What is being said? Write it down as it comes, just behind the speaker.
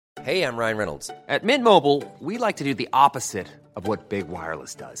Hey, I'm Ryan Reynolds. At Mint Mobile, we like to do the opposite of what Big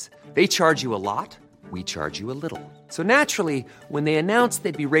Wireless does. They charge you a lot, we charge you a little. So naturally, when they announced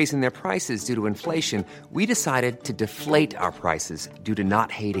they'd be raising their prices due to inflation, we decided to deflate our prices due to not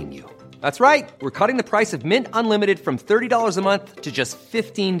hating you. That's right. We're cutting the price of Mint Unlimited from $30 a month to just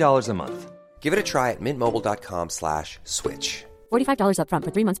 $15 a month. Give it a try at mintmobile.com/switch. $45 up front for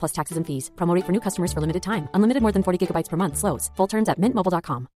 3 months plus taxes and fees. Promo rate for new customers for limited time. Unlimited more than 40 gigabytes per month. Slows full terms at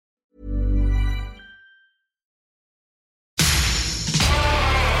mintmobile.com.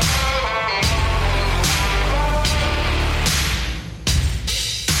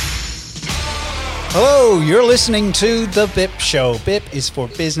 Hello, you're listening to The BIP Show. BIP is for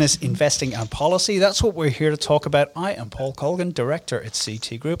business, investing and policy. That's what we're here to talk about. I am Paul Colgan, Director at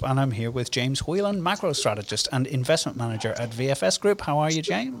CT Group, and I'm here with James Whelan, Macro Strategist and Investment Manager at VFS Group. How are you,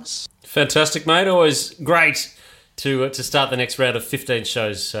 James? Fantastic, mate. Always great to start the next round of 15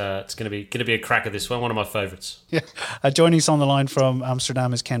 shows. It's going to be a cracker, this one of my favourites. Yeah. Joining us on the line from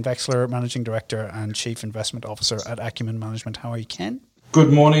Amsterdam is Ken Wexler, Managing Director and Chief Investment Officer at Acumen Management. How are you, Ken?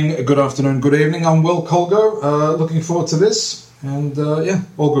 Good morning, good afternoon, good evening. I'm Will Colgo. Looking forward to this. And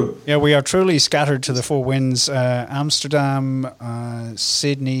all good. Yeah, we are truly scattered to the four winds. Amsterdam,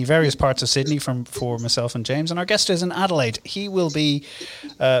 Sydney, various parts of Sydney for myself and James. And our guest is in Adelaide. He will be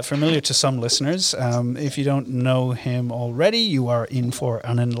familiar to some listeners. If you don't know him already, you are in for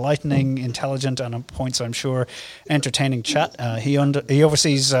an enlightening, intelligent, and at points, I'm sure, entertaining chat. He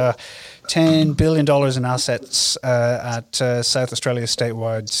oversees $10 billion in assets at South Australia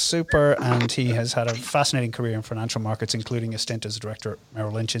statewide super, and he has had a fascinating career in financial markets, including a stint as a director at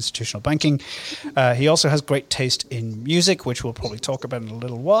Merrill Lynch Institutional Banking. He also has great taste in music, which we'll probably talk about in a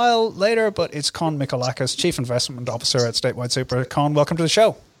little while later, but it's Con Michalakis, Chief Investment Officer at Statewide Super. Con, welcome to the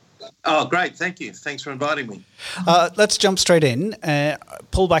show. Oh, great. Thank you. Thanks for inviting me. Let's jump straight in.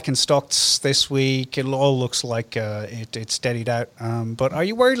 Pullback in stocks this week. It all looks like it steadied out. But are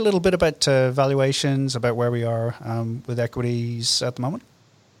you worried a little bit about valuations, about where we are with equities at the moment?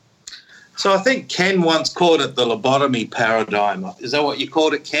 So I think Ken once called it the lobotomy paradigm. Is that what you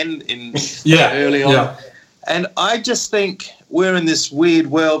called it, Ken, early on? Yeah. And I just think we're in this weird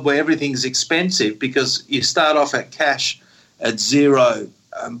world where everything's expensive because you start off at cash at zero,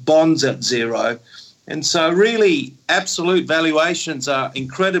 bonds at zero. And so really absolute valuations are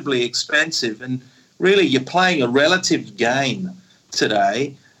incredibly expensive. And really you're playing a relative game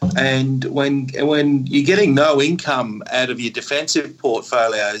today. And when you're getting no income out of your defensive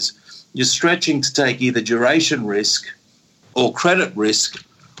portfolios, you're stretching to take either duration risk or credit risk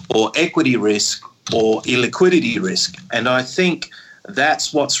or equity risk or illiquidity risk. And I think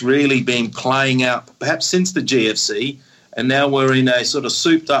that's what's really been playing out perhaps since the GFC. And now we're in a sort of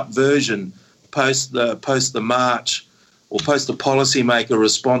souped-up version post the March or post the policymaker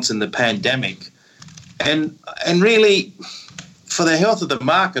response in the pandemic. And really, for the health of the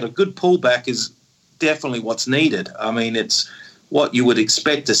market, a good pullback is definitely what's needed. I mean, it's what you would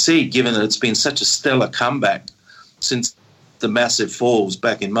expect to see, given that it's been such a stellar comeback since the massive falls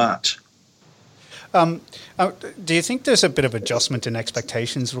back in March. Do you think there's a bit of adjustment in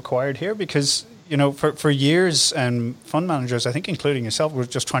expectations required here? Because, you know, for years, fund managers, I think including yourself, were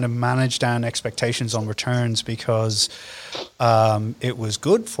just trying to manage down expectations on returns because it was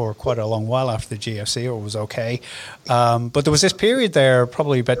good for quite a long while after the GFC, or it was okay. But there was this period there,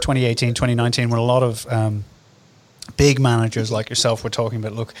 probably about 2018, 2019, when a lot of big managers like yourself were talking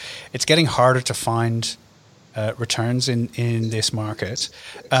about, look, it's getting harder to find returns in this market.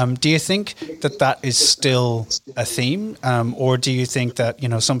 Do you think that is still a theme, or do you think that, you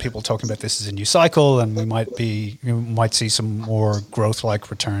know, some people talking about this as a new cycle and we might see some more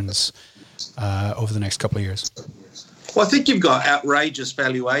growth-like returns over the next couple of years? Well, I think you've got outrageous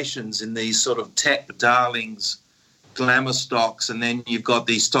valuations in these sort of tech darlings, glamour stocks, and then you've got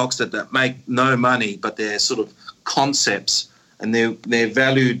these stocks that make no money, but they're sort of concepts, and they're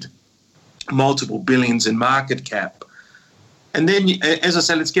valued multiple billions in market cap. And then, as I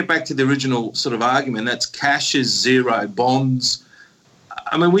said, let's get back to the original sort of argument. That's cash is zero, bonds.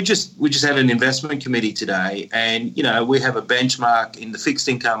 I mean, we just had an investment committee today, and, you know, we have a benchmark in the fixed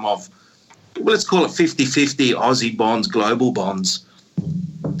income of, well, let's call it 50-50 Aussie bonds, global bonds.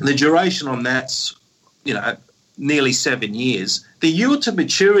 And the duration on that's, you know, nearly 7 years. The yield to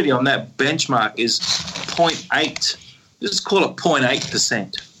maturity on that benchmark is 0.8. Let's call it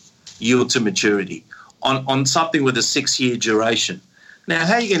 0.8% yield to maturity on something with a 6-year duration. Now,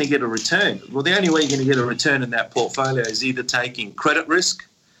 how are you going to get a return? Well, the only way you're going to get a return in that portfolio is either taking credit risk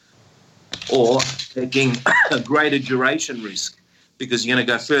or taking a greater duration risk, because you're going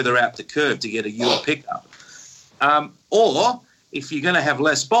to go further out the curve to get a yield pickup. Or if you're going to have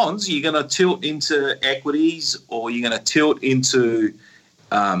less bonds, you're going to tilt into equities, or you're going to tilt into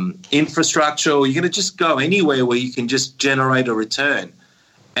infrastructure, or you're going to just go anywhere where you can just generate a return.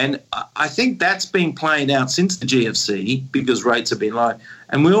 And I think that's been playing out since the GFC because rates have been low.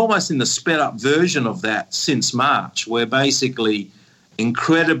 And we're almost in the sped-up version of that since March, where basically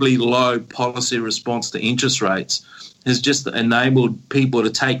incredibly low policy response to interest rates has just enabled people to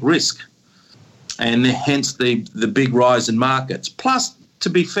take risk, and hence the big rise in markets. Plus, to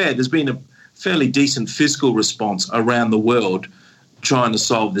be fair, there's been a fairly decent fiscal response around the world trying to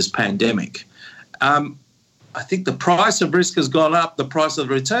solve this pandemic. I think the price of risk has gone up, the price of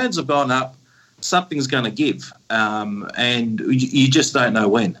the returns have gone up, something's going to give, and you just don't know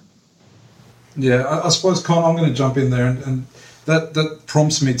when. Yeah, I suppose, Con, I'm going to jump in there, and that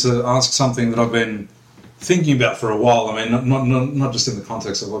prompts me to ask something that I've been thinking about for a while. I mean, not just in the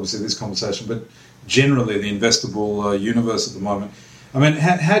context of obviously this conversation, but generally the investable universe at the moment. I mean,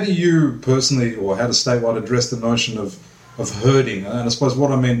 how do you personally, or how does Statewide address the notion of herding? And I suppose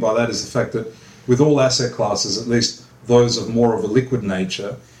what I mean by that is the fact that with all asset classes, at least those of more of a liquid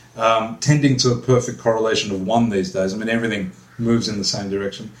nature, tending to a perfect correlation of one these days. I mean, everything moves in the same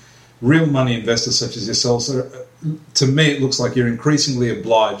direction. Real money investors such as yourselves, to me, it looks like you're increasingly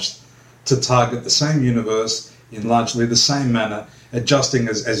obliged to target the same universe in largely the same manner, adjusting,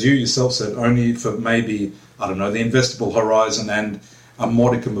 as you yourself said, only for maybe, I don't know, the investable horizon and a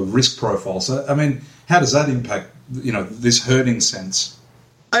modicum of risk profile. So, I mean, how does that impact, this herding sense?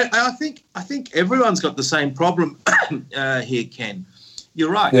 I think everyone's got the same problem here, Ken.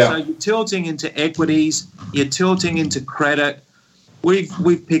 You're right. Yeah. So you're tilting into equities, you're tilting into credit.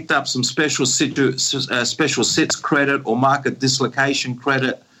 We've picked up some special sits credit or market dislocation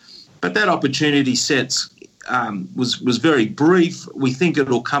credit, but that opportunity sets was very brief. We think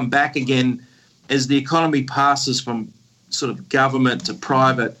it'll come back again as the economy passes from sort of government to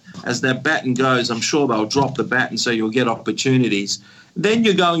private. As that baton goes, I'm sure they'll drop the baton, so you'll get opportunities. Then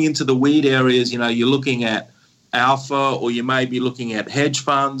you're going into the weed areas. You're looking at alpha, or you may be looking at hedge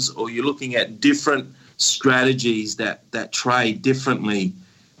funds, or you're looking at different strategies that trade differently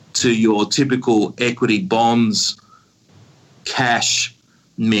to your typical equity bonds cash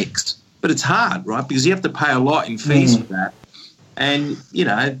mix. But it's hard, right? Because you have to pay a lot in fees for that. And,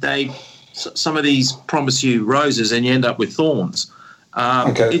 some of these promise you roses and you end up with thorns.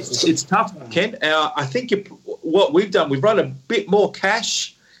 Okay. It's tough, Ken. I think what we've done, we've run a bit more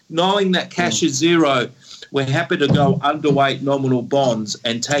cash, knowing that cash is zero. We're happy to go underweight nominal bonds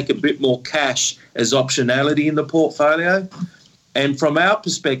and take a bit more cash as optionality in the portfolio. And from our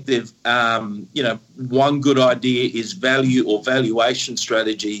perspective, one good idea is value or valuation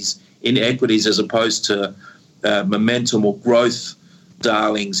strategies in equities as opposed to momentum or growth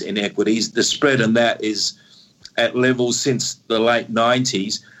darlings in equities. The spread on that is at levels since the late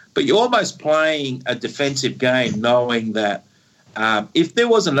 90s. But you're almost playing a defensive game, knowing that if there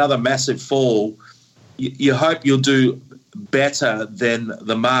was another massive fall, you hope you'll do better than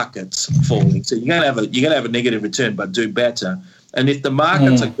the markets falling. So you're going to have a negative return, but do better. And if the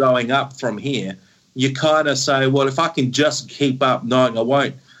markets are going up from here, you kind of say, well, if I can just keep up, knowing I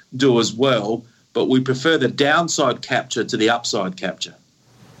won't do as well, but we prefer the downside capture to the upside capture.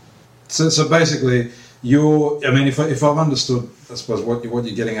 So basically, if I've understood, I suppose, what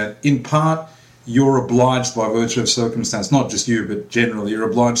you're getting at, in part, you're obliged by virtue of circumstance, not just you, but generally, you're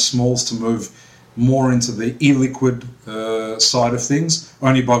obliged smalls to move more into the illiquid side of things,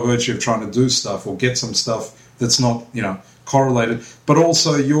 only by virtue of trying to do stuff or get some stuff that's not, correlated. But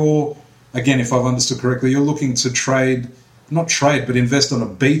also you're, again, if I've understood correctly, you're looking to but invest on a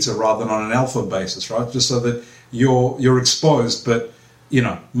beta rather than on an alpha basis, right? Just so that you're exposed, but,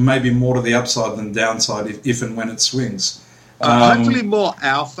 maybe more to the upside than downside if and when it swings. Hopefully more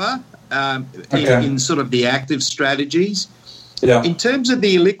alpha in sort of the active strategies. Yeah. In terms of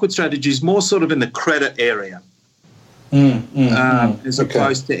the illiquid strategies, more sort of in the credit area, as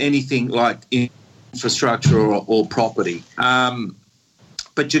opposed to anything like infrastructure or property.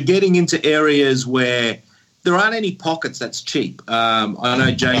 But you're getting into areas where there aren't any pockets that's cheap. I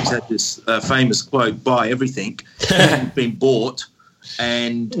know James had this famous quote, buy everything, hasn't been bought,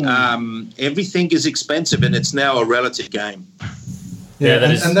 and everything is expensive, and it's now a relative game. Yeah,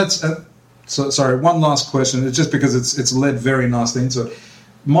 and that's... So, sorry, one last question. It's just because it's led very nicely into it.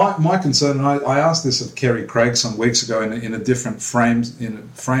 My concern, and I asked this of Kerry Craig some weeks ago in a different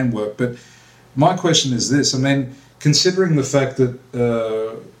framework, but my question is this. I mean, considering the fact that,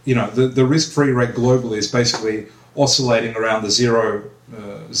 the risk-free rate globally is basically oscillating around the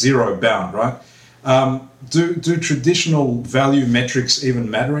zero bound, right? Do traditional value metrics even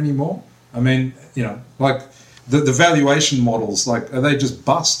matter anymore? I mean, the valuation models, like, are they just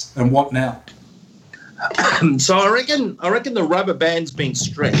bust? And what now? So I reckon the rubber band's been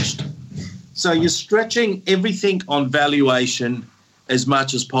stretched. So you're stretching everything on valuation as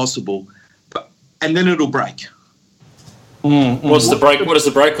much as possible, and then it'll break. What's the break? What does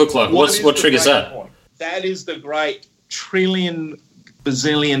the break look like? What triggers that? That is the great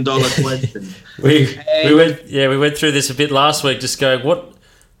bazillion dollar question. we went through this a bit last week, just going, what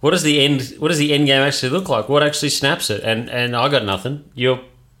does the end game actually look like? What actually snaps it? And I got nothing. You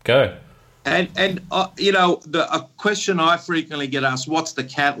go. And a question I frequently get asked: what's the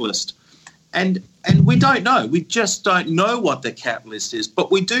catalyst? And we don't know. We just don't know what the catalyst is.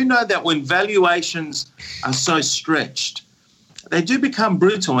 But we do know that when valuations are so stretched, they do become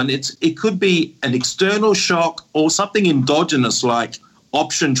brutal, and it could be an external shock or something endogenous like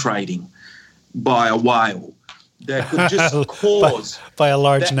option trading by a whale that could just cause by a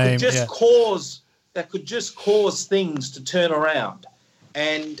large name, that could just cause things to turn around,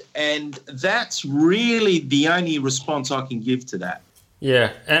 and that's really the only response I can give to that.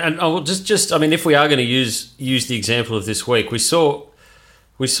 Yeah, and I will just I mean, if we are going to use the example of this week, we saw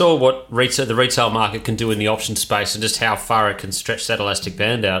what the retail market can do in the option space and just how far it can stretch that elastic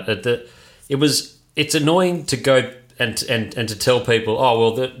band out. It's annoying to go and to tell people, oh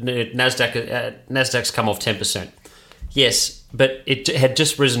well, the Nasdaq's come off 10%. Yes, but it had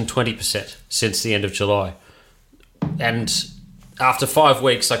just risen 20% since the end of July, and after 5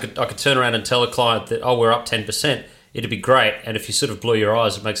 weeks, I could turn around and tell a client that, oh, we're up 10%. It'd be great, and if you sort of blur your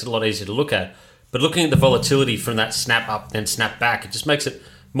eyes, it makes it a lot easier to look at. But looking at the volatility from that snap up and snap back, it just makes it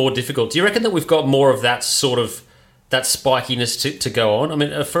more difficult. Do you reckon that we've got more of that sort of that spikiness to go on? I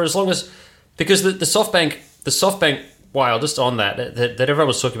mean, for as long as, because the SoftBank whale, just on that everyone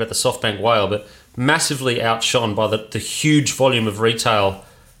was talking about the SoftBank whale, but massively outshone by the huge volume of retail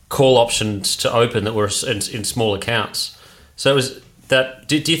call options to open that were in small accounts. So it was that.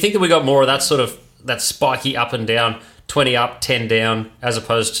 Do you think that we got more of that sort of that spiky up and down, 20 up, 10 down, as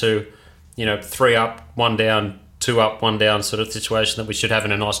opposed to 3 up, 1 down, 2 up, 1 down sort of situation that we should have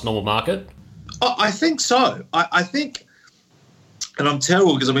in a nice normal market? I think so. I think, and I'm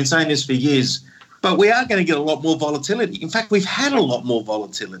terrible because I've been saying this for years, but we are going to get a lot more volatility. In fact, we've had a lot more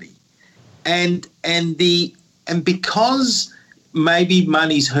volatility, and because maybe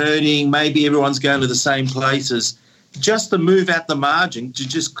money's hurting, maybe everyone's going to the same places. Just the move at the margin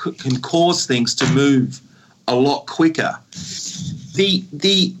can cause things to move a lot quicker.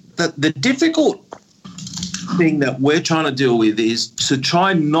 The difficult thing that we're trying to deal with is to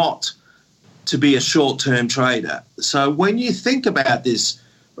try not to be a short-term trader. So when you think about this,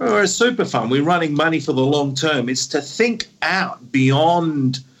 we're a super fund. We're running money for the long term. It's to think out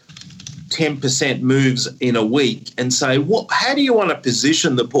beyond 10% moves in a week and say, how do you want to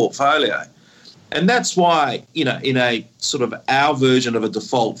position the portfolio? And that's why, in a sort of our version of a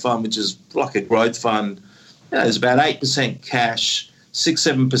default fund, which is like a growth fund, there's about 8% cash,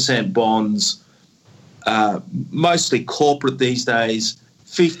 6-7% bonds, mostly corporate these days,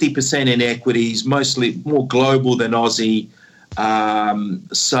 50% in equities, mostly more global than Aussie,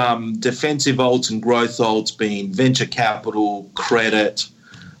 some defensive alts and growth alts being venture capital, credit,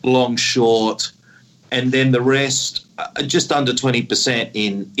 long, short, and then the rest, just under 20%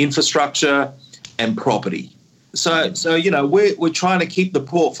 in infrastructure and property. So we're trying to keep the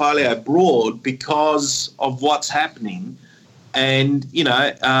portfolio broad because of what's happening, and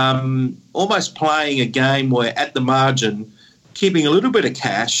almost playing a game where at the margin, keeping a little bit of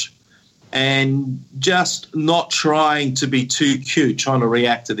cash, and just not trying to be too cute, trying to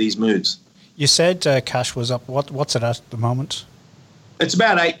react to these moves. You said cash was up. What's it at the moment? It's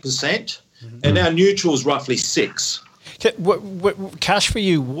about 8%, and our neutral is roughly 6%. Cash for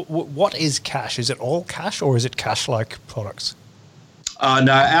you, what is cash? Is it all cash or is it cash-like products?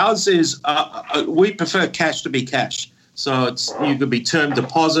 No, ours is, we prefer cash to be cash. So you could be term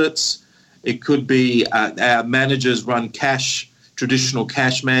deposits. It could be our managers run cash, traditional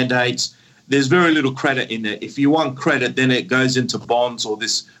cash mandates. There's very little credit in it. If you want credit, then it goes into bonds or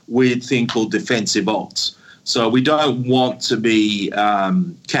this weird thing called defensive alts. So we don't want to be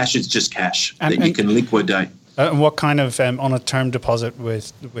cash is just cash that you can liquidate. And what kind of on a term deposit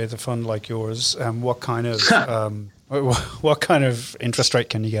with a fund like yours? What kind of interest rate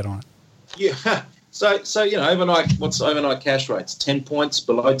can you get on it? Yeah, so overnight. What's overnight cash rates? 10 points,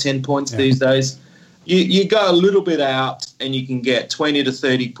 below 10 points these days. You go a little bit out and you can get 20 to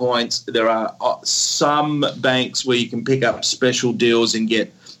 30 points. There are some banks where you can pick up special deals and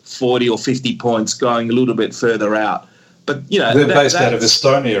get 40 or 50 points going a little bit further out. But they're based out of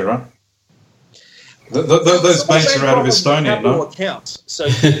Estonia, right? Those banks are out of Estonia, no? Accounts, so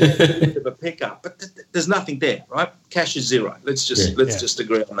you get a bit of a pickup, but there's nothing there, right? Cash is zero. Let's just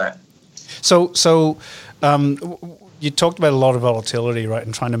agree on that. So, you talked about a lot of volatility, right,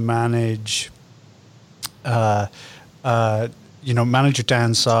 and trying to manage, manage your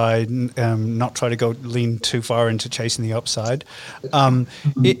downside, not try to lean too far into chasing the upside.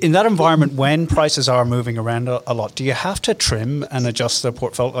 In that environment, when prices are moving around a lot, do you have to trim and adjust the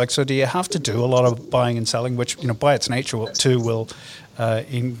portfolio? So do you have to do a lot of buying and selling, which, by its nature will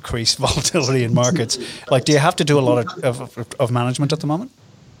increase volatility in markets? Do you have to do a lot of management at the moment?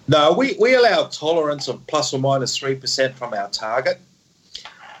 No, we allow tolerance of plus or minus 3% from our target.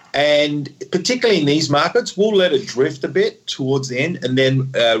 And particularly in these markets, we'll let it drift a bit towards the end and then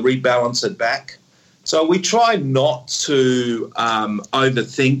rebalance it back. So we try not to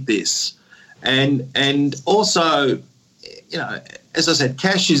overthink this. And also, as I said,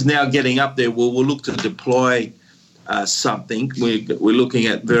 cash is now getting up there. We'll look to deploy something. We're looking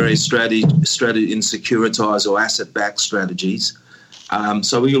at various strategy in securitized or asset-backed strategies.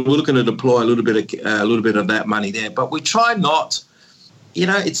 So we're looking to deploy a little bit of that money there. But we try not.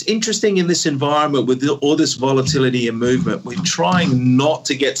 It's interesting in this environment with all this volatility and movement. We're trying not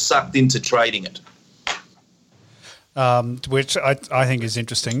to get sucked into trading it. Which I think is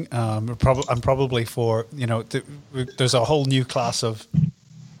interesting. I'm probably for, there's a whole new class of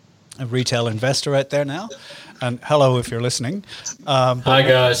a retail investor out there now. And hello, if you're listening. Hi,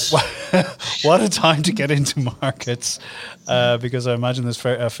 guys. What a time to get into markets, because I imagine there's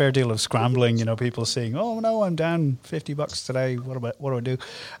a fair deal of scrambling. People seeing, oh no, I'm down $50 today. What do I do?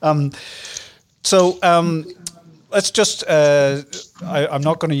 Let's just. I'm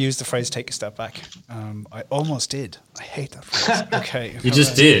not going to use the phrase "take a step back." I almost did. I hate that phrase. Okay, you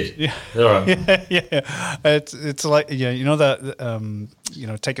just did. Yeah, all right. Yeah. It's like that.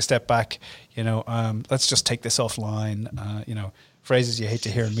 Take a step back. Let's just take this offline. Phrases you hate to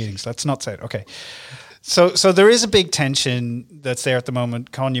hear in meetings. Let's not say it. Okay. So there is a big tension that's there at the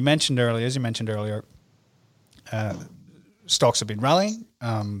moment. Colin, you mentioned earlier, stocks have been rallying.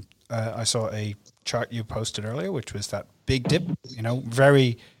 I saw a chart you posted earlier, which was that big dip,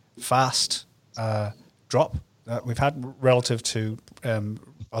 very fast drop that we've had relative to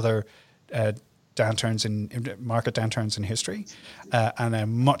other downturns in market downturns in history, and a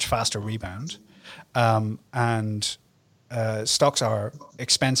much faster rebound. And stocks are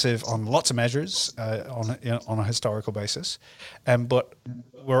expensive on lots of measures on a historical basis, but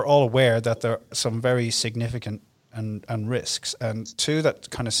we're all aware that there are some very significant and risks. And two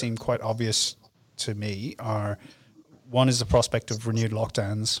that kind of seem quite obvious to me are, one is the prospect of renewed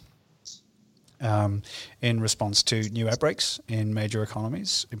lockdowns in response to new outbreaks in major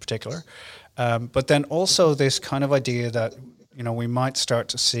economies in particular. But then also this kind of idea that, we might start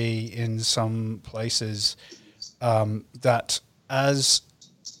to see in some places that as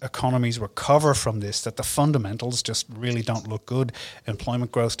economies recover from this, that the fundamentals just really don't look good.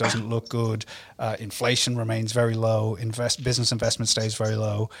 Employment growth doesn't look good. Inflation remains very low. Business investment stays very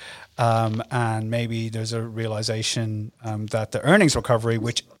low. And maybe there's a realization that the earnings recovery,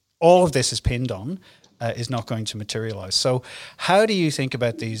 which all of this is pinned on, is not going to materialize. So how do you think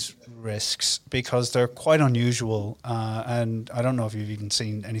about these risks? Because they're quite unusual. And I don't know if you've even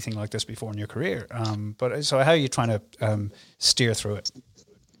seen anything like this before in your career. But so how are you trying to steer through it?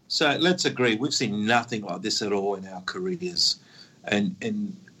 So let's agree, we've seen nothing like this at all in our careers, and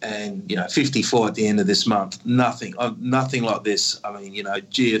 54 at the end of this month, nothing like this. I mean,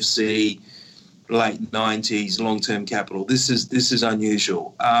 GFC, late 90s, long-term capital. This is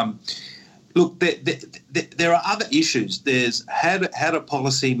unusual. Look, there are other issues. There's how do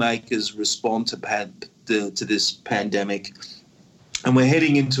policymakers respond to this pandemic, and we're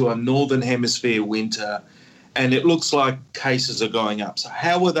heading into a northern hemisphere winter. And it looks like cases are going up. So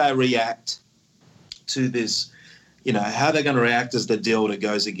how will they react to this? How are they going to react as the Delta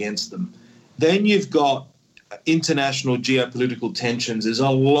goes against them? Then you've got international geopolitical tensions. There's a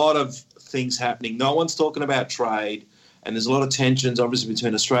lot of things happening. No one's talking about trade. And there's a lot of tensions, obviously,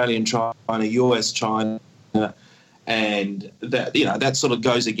 between Australia and China, US, China. And that sort of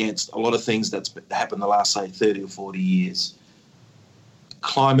goes against a lot of things that's happened the last, say, 30 or 40 years.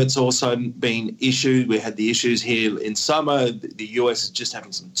 Climate's also been issued. We had the issues here in summer. The US is just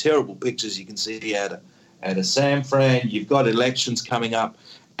having some terrible pictures you can see out of San Fran. You've got elections coming up.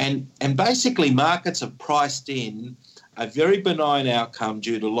 And basically markets have priced in a very benign outcome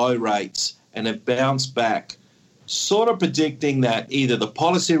due to low rates and have bounced back, sort of predicting that either the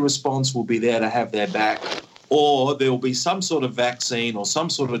policy response will be there to have their back, or there will be some sort of vaccine or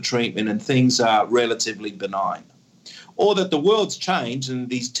some sort of treatment and things are relatively benign. or that the world's changed and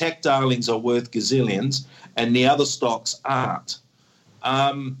these tech darlings are worth gazillions and the other stocks aren't.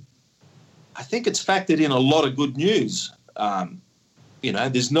 I think it's factored in a lot of good news.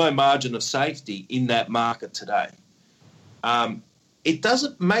 There's no margin of safety in that market today. It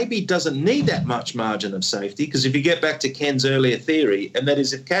doesn't need that much margin of safety, because if you get back to Ken's earlier theory, and that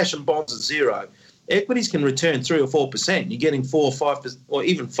is if cash and bonds are zero, equities can return 3 or 4%. You're getting 4 or 5%, or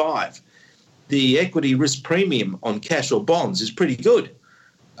even 5%. The equity risk premium on cash or bonds is pretty good.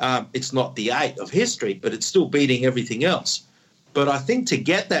 It's not the 8 of history, but it's still beating everything else. But I think to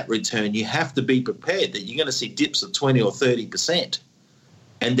get that return, you have to be prepared that you're going to see dips of 20 or 30%.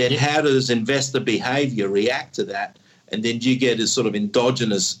 And then how does investor behaviour react to that? And then you get a sort of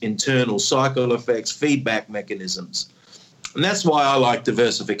endogenous internal cycle effects, feedback mechanisms. And that's why I like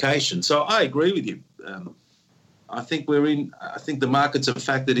diversification. So I agree with you. I think the markets have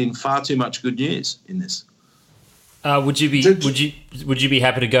factored in far too much good news in this. Would you be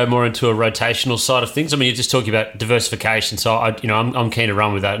happy to go more into a rotational side of things? I mean, you're just talking about diversification, so I'm keen to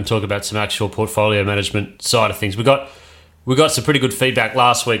run with that and talk about some actual portfolio management side of things. We got some pretty good feedback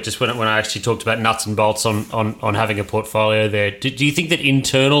last week, just when I actually talked about nuts and bolts on having a portfolio there. Do you think that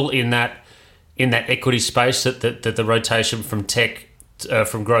internal in that equity space that the rotation from tech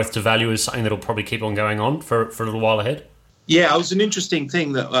from growth to value is something that'll probably keep on going on for a little while ahead? Yeah, it was an interesting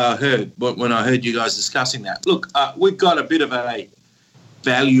thing that I heard when I heard you guys discussing that. Look, we've got a bit of a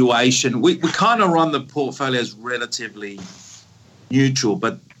valuation. We kind of run the portfolios relatively neutral,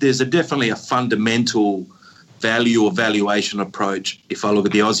 but there's definitely a fundamental value or valuation approach if I look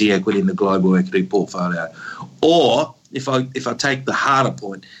at the Aussie equity and the global equity portfolio. Or if I take the harder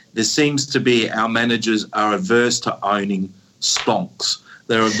point, there seems to be our managers are averse to owning stonks.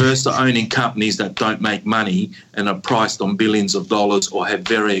 They're averse to owning companies that don't make money and are priced on billions of dollars or have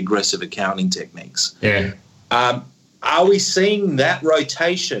very aggressive accounting techniques. Yeah. Are we seeing that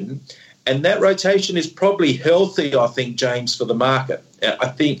rotation? And that rotation is probably healthy, I think, James, for the market. I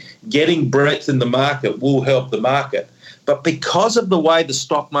think getting breadth in the market will help the market. But because of the way the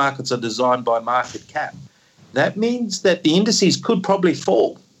stock markets are designed by market cap, that means that the indices could probably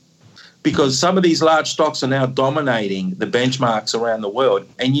fall, because some of these large stocks are now dominating the benchmarks around the world.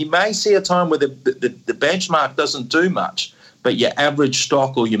 And you may see a time where the benchmark doesn't do much, but your average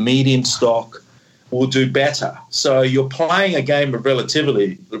stock or your median stock will do better. So you're playing a game of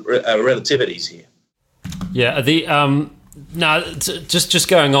relativities here. Yeah, just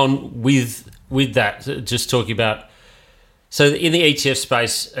going on with that, just talking about, so in the ETF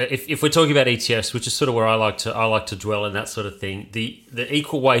space, if we're talking about ETFs, which is sort of where I like to dwell in that sort of thing, the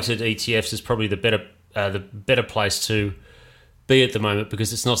equal weighted ETFs is probably the better place to be at the moment,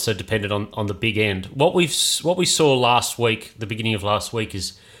 because it's not so dependent on the big end. What we saw last week, the beginning of last week,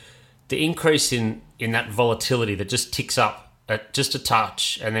 is the increase in that volatility that just ticks up at just a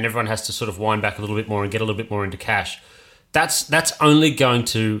touch, and then everyone has to sort of wind back a little bit more and get a little bit more into cash. That's only going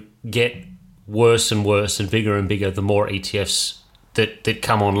to get worse and worse and bigger the more ETFs that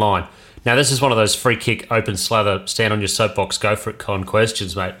come online. Now, this is one of those free kick, open slather, stand on your soapbox, go for it con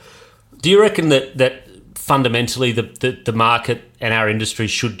questions, mate. Do you reckon that fundamentally the market and our industry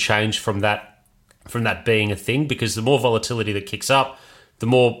should change from that being a thing? Because the more volatility that kicks up, the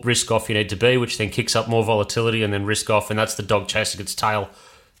more risk off you need to be, which then kicks up more volatility and then risk off, and that's the dog chasing its tail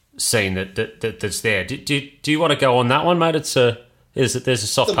scene that's there. Do you want to go on that one, mate? There's a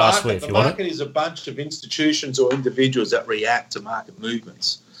soft pass way if you want it. The market is a bunch of institutions or individuals that react to market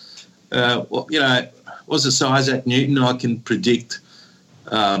movements. Was it Sir Isaac Newton? I can predict,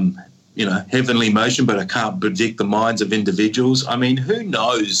 heavenly motion, but I can't predict the minds of individuals. I mean, who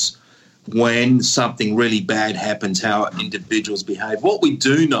knows when something really bad happens, how individuals behave? What we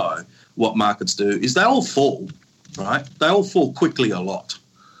do know, what markets do, is they all fall, right? They all fall quickly a lot,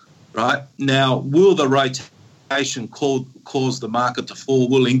 right? Now, will the rotation cause the market to fall?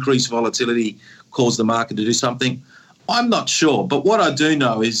 Will increased volatility cause the market to do something? I'm not sure. But what I do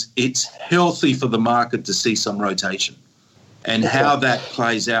know is it's healthy for the market to see some rotation. And how that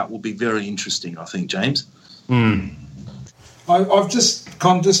plays out will be very interesting, I think, James. I've just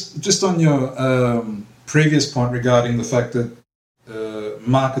on your previous point regarding the fact that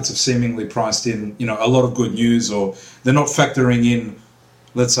markets have seemingly priced in, a lot of good news, or they're not factoring in,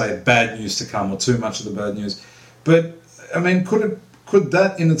 let's say, bad news to come or too much of the bad news. But I mean, could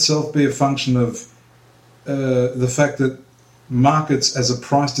that in itself be a function of the fact that markets as a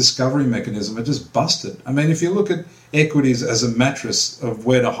price discovery mechanism are just busted? I mean, if you look at equities as a mattress of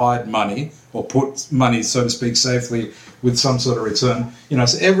where to hide money or put money, so to speak, safely with some sort of return,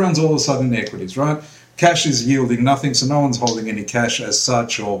 so everyone's all of a sudden in equities, right? Cash is yielding nothing, so no one's holding any cash as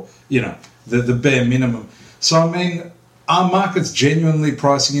such, or, the bare minimum. So, I mean, are markets genuinely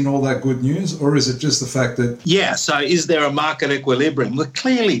pricing in all that good news, or is it just the fact that... Yeah, so is there a market equilibrium? Well,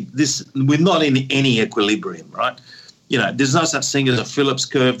 clearly we're not in any equilibrium, right? You know, there's no such thing as a Phillips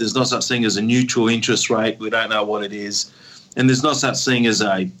curve. There's no such thing as a neutral interest rate. We don't know what it is. And there's no such thing as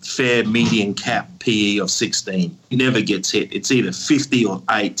a fair median cap PE of 16. It never gets hit. It's either 50 or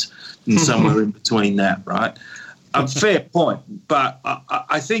 8 and somewhere in between that, right? A fair point. But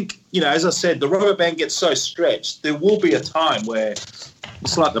I think, you know, as I said, the rubber band gets so stretched, there will be a time where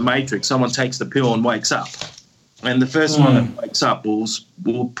it's like the Matrix. Someone takes the pill and wakes up. And the first one that wakes up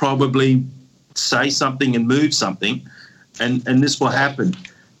will probably say something and move something, and this will happen.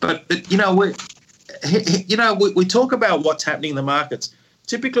 But you know, we talk about what's happening in the markets.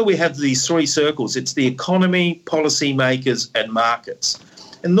 Typically, we have these three circles. It's the economy, policymakers, and markets.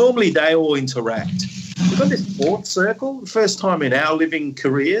 And normally they all interact. We've got this fourth circle, the first time in our living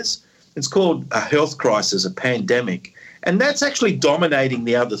careers. It's called a health crisis, a pandemic. And that's actually dominating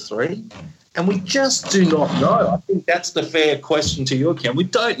the other three. And we just do not know. I think that's the fair question to your account. We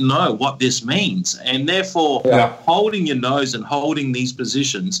don't know what this means. And therefore, holding your nose and holding these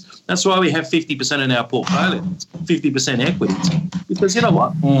positions, that's why we have 50% in our portfolio, 50% equities. Because you know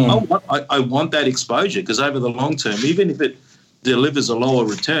what? I want that exposure, because over the long term, even if it delivers a lower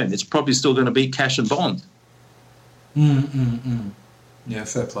return, it's probably still going to be cash and bond. Yeah,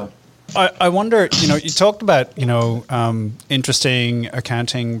 fair play. I wonder, you know, you talked about, you know, interesting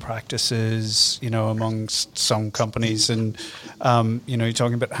accounting practices, you know, amongst some companies, and, you know, you're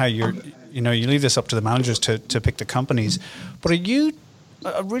talking about how you leave this up to the managers to pick the companies. But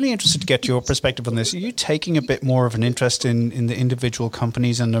I'm really interested to get your perspective on this. Are you taking a bit more of an interest in the individual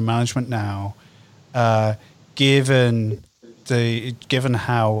companies and their management now, given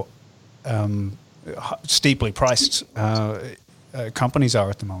how steeply priced companies are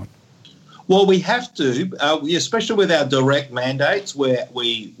at the moment? Well, we have to, especially with our direct mandates, where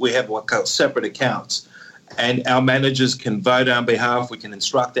we have what called separate accounts, and our managers can vote on behalf. We can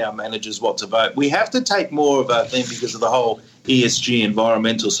instruct our managers what to vote. We have to take more of a thing because of the whole ESG,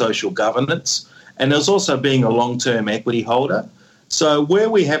 environmental, social governance, and there's also being a long-term equity holder. So where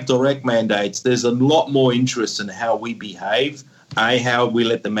we have direct mandates, there's a lot more interest in how we behave, how we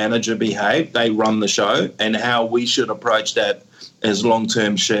let the manager behave, they run the show, and how we should approach that as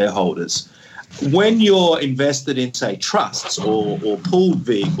long-term shareholders. When you're invested in, say, trusts or pooled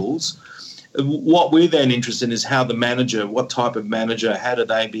vehicles, what we're then interested in is how the manager, what type of manager, how do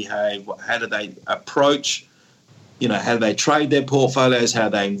they behave, how do they approach, you know, how do they trade their portfolios, how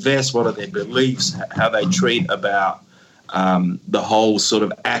they invest, what are their beliefs, how they treat about the whole sort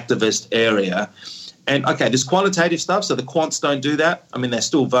of activist area. And, okay, there's quantitative stuff, so the quants don't do that. I mean, they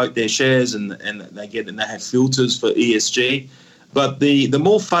still vote their shares and they have filters for ESG. But the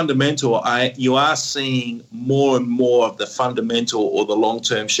more fundamental, you are seeing more and more of the fundamental or the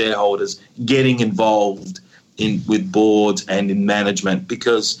long-term shareholders getting involved with boards and in management,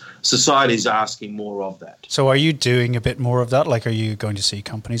 because society is asking more of that. So are you doing a bit more of that? Like, are you going to see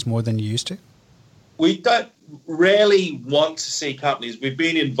companies more than you used to? We don't rarely want to see companies. We've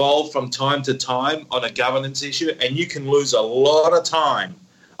been involved from time to time on a governance issue, and you can lose a lot of time.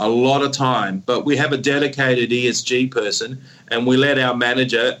 But we have a dedicated ESG person, and we let our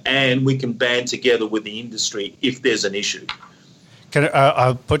manager, and we can band together with the industry if there's an issue.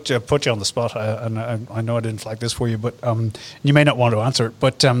 I'll put you on the spot, and I know I didn't flag this for you, but you may not want to answer it.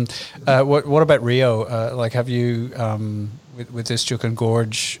 But what about Rio? Like, have you with this Juke and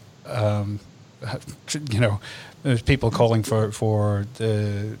Gorge? You know, there's people calling for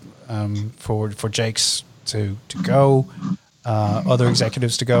Jakes to go. Other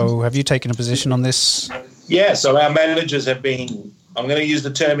executives to go. Have you taken a position on this? Yeah, so our managers have been, I'm going to use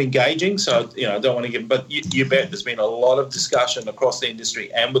the term engaging, so, you know, I don't want to give, but you bet there's been a lot of discussion across the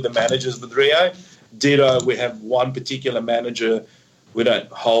industry and with the managers with Rio. Ditto, we have one particular manager. We don't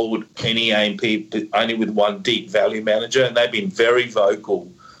hold any AMP, but only with one deep value manager, and they've been very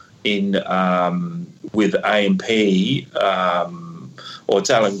vocal in with AMP, or it's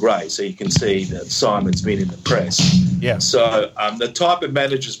Alan Gray, so you can see that Simon's been in the press. Yeah. So the type of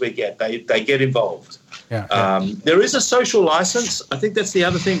managers we get, they get involved. Yeah. There is a social license. I think that's the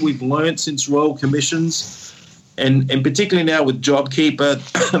other thing we've learned since Royal Commissions, and particularly now with JobKeeper,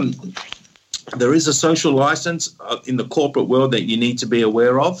 there is a social license in the corporate world that you need to be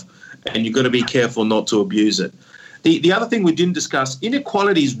aware of, and you've got to be careful not to abuse it. The other thing we didn't discuss,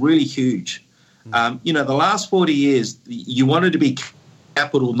 inequality is really huge. You know, the last 40 years, you wanted to be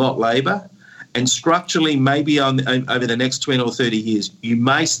capital, not labour, and structurally, maybe over the next 20 or 30 years, you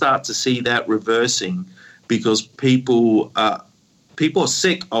may start to see that reversing, because people People are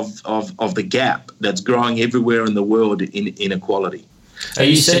sick of the gap that's growing everywhere in the world in inequality.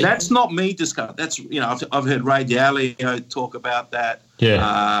 And that's not me discussing. That's, I've heard Ray Dalio talk about that.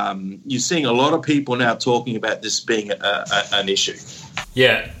 Yeah. You're seeing a lot of people now talking about this being an issue.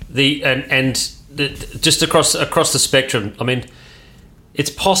 Yeah. Just across the spectrum, I mean, it's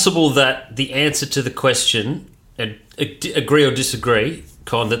possible that the answer to the question, and agree or disagree,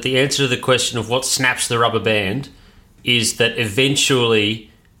 Con, that the answer to the question of what snaps the rubber band is that eventually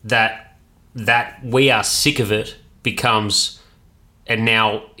that we are sick of it becomes, and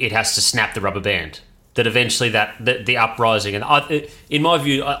now it has to snap the rubber band. That eventually the uprising, and in my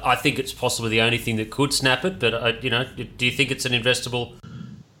view, I think it's possibly the only thing that could snap it. But do you think it's an investable?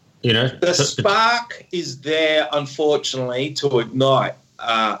 The spark is there, unfortunately, to ignite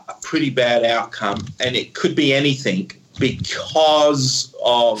a pretty bad outcome, and it could be anything because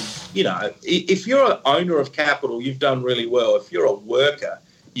of, if you're an owner of capital, you've done really well. If you're a worker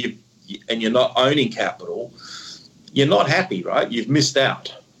and you're not owning capital, you're not happy, right? You've missed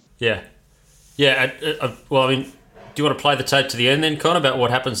out. Yeah. Yeah. Well, I mean, do you want to play the tape to the end then, Con, about what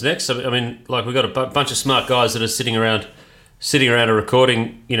happens next? I mean, like, we've got a bunch of smart guys that are sitting around a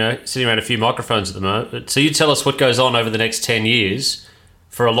recording, sitting around a few microphones at the moment. So you tell us what goes on over the next 10 years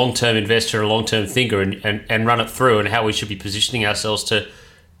for a long-term investor, a long-term thinker, and run it through, and how we should be positioning ourselves to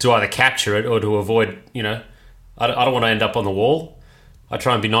either capture it or to avoid, I don't want to end up on the wall. I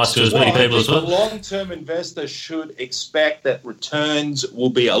try and be nice to as many people as well. A long-term investor should expect that returns will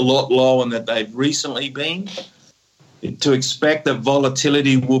be a lot lower than they've recently been, to expect that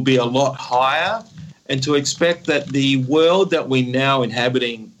volatility will be a lot higher, and to expect that the world that we're now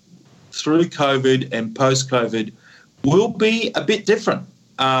inhabiting through COVID and post-COVID will be a bit different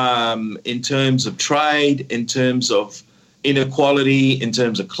in terms of trade, in terms of inequality, in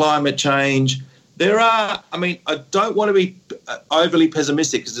terms of climate change. I don't want to be overly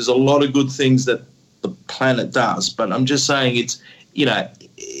pessimistic because there's a lot of good things that the planet does, but I'm just saying it's,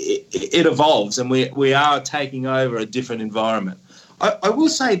 it evolves, and we are taking over a different environment. I will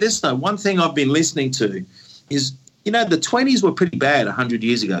say this, though. One thing I've been listening to is, the 20s were pretty bad 100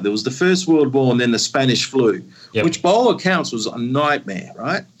 years ago. There was the First World War and then the Spanish flu, which by all accounts was a nightmare,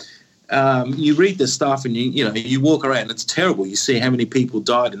 right? You read the stuff and you walk around. It's terrible. You see how many people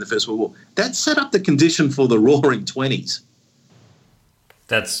died in the First World War. That set up the condition for the Roaring 20s.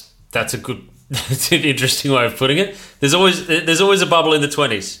 That's an interesting way of putting it. There's always a bubble in the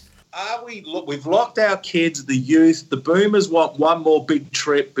 20s. We've locked our kids, the youth. The boomers want one more big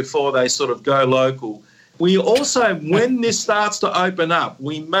trip before they sort of go local. We also, when this starts to open up,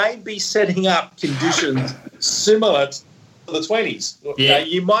 we may be setting up conditions similar to the 20s. Yeah.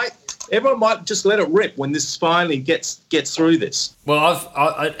 Everyone might just let it rip when this finally gets through this. Well,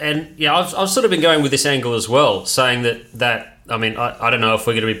 I've sort of been going with this angle as well, saying that I mean, I don't know if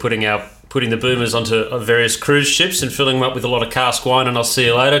we're going to be putting the boomers onto various cruise ships and filling them up with a lot of cask wine, and I'll see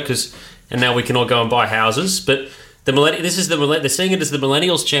you later, and now we can all go and buy houses. But they're seeing it as the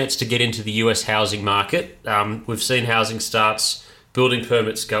millennials' chance to get into the US housing market. We've seen housing starts, building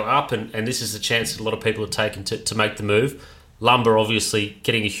permits go up, and this is the chance that a lot of people are taking to make the move. Lumber obviously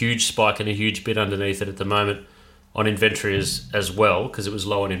getting a huge spike and a huge bid underneath it at the moment on inventory as well, because it was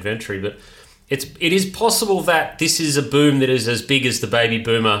low on inventory. But it is possible that this is a boom that is as big as the baby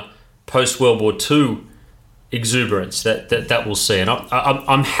boomer post-World War II exuberance that we'll see. And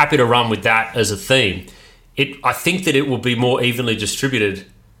I'm happy to run with that as a theme. I think that it will be more evenly distributed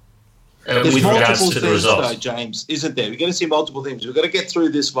with regards to the results. Though, James, isn't there? We're going to see multiple things. We've got to get through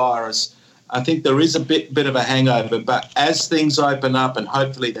this virus. I think there is a bit of a hangover, but as things open up, and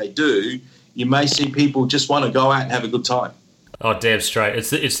hopefully they do, you may see people just want to go out and have a good time. Oh, damn straight. It's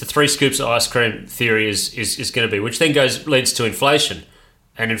the 3 scoops of ice cream theory is going to be, which then leads to inflation.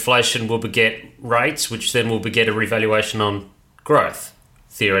 And inflation will beget rates, which then will beget a revaluation on growth,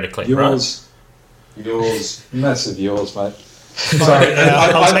 theoretically. Yours, massive yours, mate. Sorry,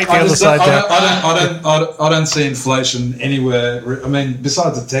 I'll take the other side there. I don't see inflation anywhere. I mean,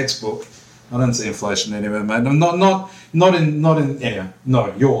 besides the textbook, I don't see inflation anywhere, mate. Not in. Yeah,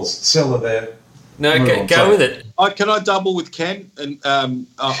 no, yours. Sell it there. No, go with it. Can I double with Ken? And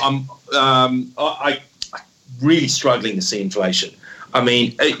I'm really struggling to see inflation. I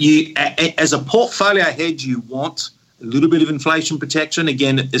mean, you as a portfolio hedge, you want a little bit of inflation protection,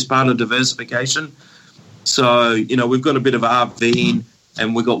 again, as part of diversification. So, we've got a bit of RV,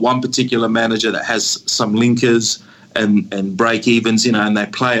 and we've got one particular manager that has some linkers and break-evens, and they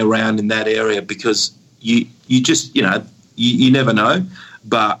play around in that area because you just, you never know.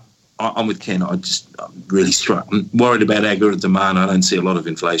 But I'm with Ken. I'm really struck. I'm worried about aggregate demand. I don't see a lot of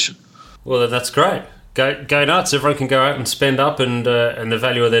inflation. Well, that's great. go nuts. Everyone can go out and spend up, and the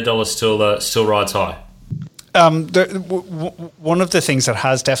value of their dollar still rides high. One of the things that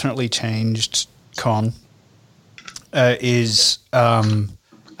has definitely changed, Con, is, and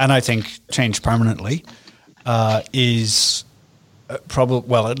I think changed permanently, is probably,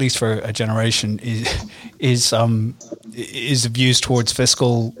 well, at least for a generation, is views towards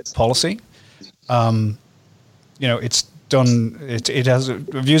fiscal policy. It's done. It has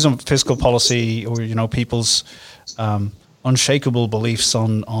views on fiscal policy, or people's unshakable beliefs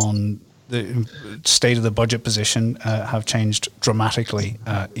on the state of the budget position have changed dramatically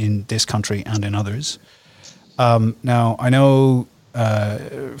in this country and in others. Now, I know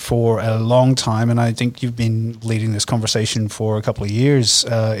for a long time, and I think you've been leading this conversation for a couple of years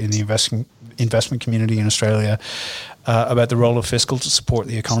in the investment community in Australia about the role of fiscal to support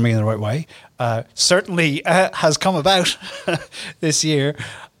the economy in the right way. Certainly has come about this year,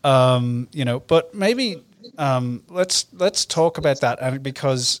 but maybe let's talk about that, and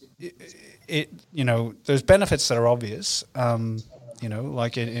because there's benefits that are obvious,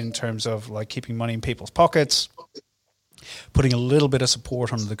 like in terms of like keeping money in people's pockets, putting a little bit of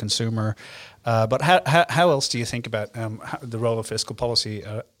support on the consumer. But how else do you think about the role of fiscal policy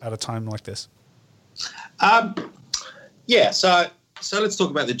at a time like this? So let's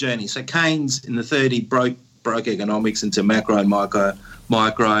talk about the journey. So Keynes in the 30s broke economics into macro and micro,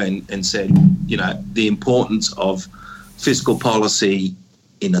 and said, the importance of fiscal policy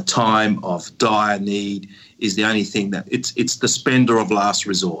in a time of dire need is the only thing that it's the spender of last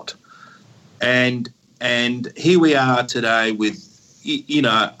resort. And here we are today with,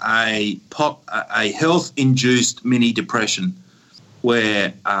 a health-induced mini depression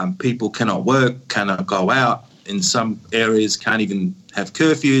where people cannot work, cannot go out, in some areas can't even have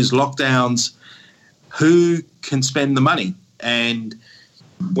curfews, lockdowns. Who can spend the money? And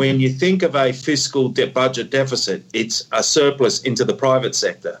when you think of a fiscal budget deficit, it's a surplus into the private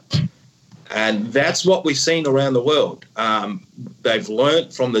sector. And that's what we've seen around the world. They've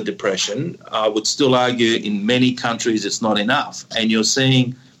learnt from the Depression. I would still argue in many countries it's not enough. And you're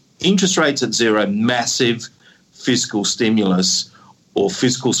seeing interest rates at zero, massive fiscal stimulus or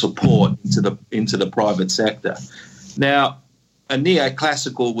fiscal support into the private sector. Now, a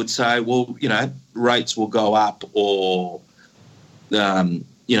neoclassical would say, well, rates will go up, or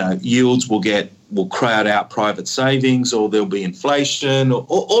yields will crowd out private savings, or there'll be inflation, or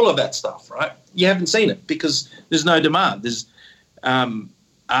all of that stuff, right? You haven't seen it because there's no demand. There's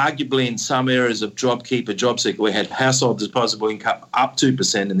arguably in some areas of JobKeeper, JobSeeker, we had household disposable income up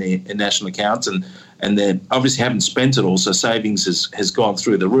 2% in national accounts, and they obviously haven't spent it all, so savings has gone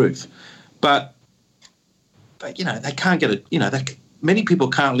through the roof. But they can't get it. Many people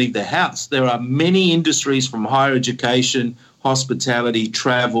can't leave their house. There are many industries, from higher education, hospitality,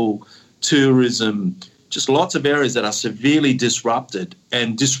 travel, tourism, just lots of areas that are severely disrupted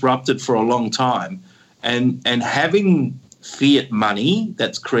for a long time. And having fiat money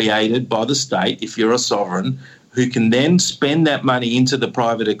that's created by the state, if you're a sovereign, who can then spend that money into the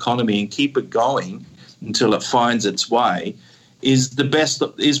private economy and keep it going until it finds its way, is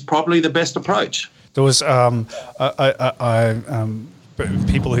probably the best approach. There was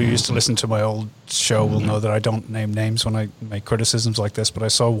people who used to listen to my old show will know that I don't name names when I make criticisms like this, but I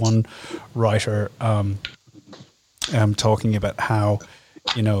saw one writer talking about how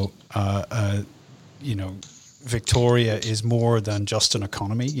Victoria is more than just an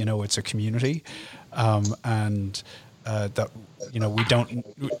economy. It's a community, and that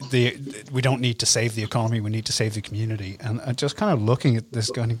we don't need to save the economy. We need to save the community. And just kind of looking at this,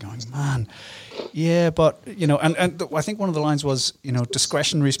 going, man, yeah, but and I think one of the lines was,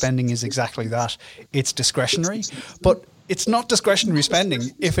 discretionary spending is exactly that. It's discretionary, but it's not discretionary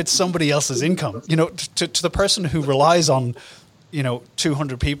spending if it's somebody else's income. To the person who relies on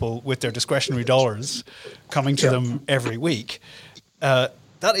 200 people with their discretionary dollars coming to them every week.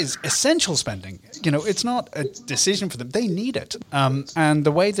 That is essential spending. It's not a decision for them. They need it. And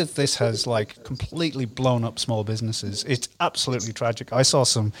the way that this has completely blown up small businesses, it's absolutely tragic. I saw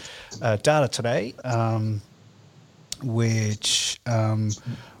some data today, which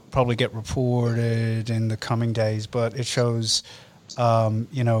probably get reported in the coming days, but it shows,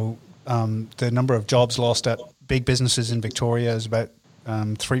 the number of jobs lost at big businesses in Victoria is about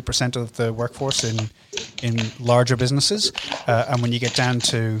 3% of the workforce in larger businesses, and when you get down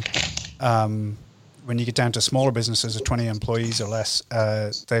to smaller businesses of 20 employees or less,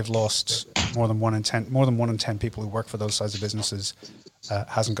 they've lost more than 1 in 10. More than 1 in 10 people who work for those sizes of businesses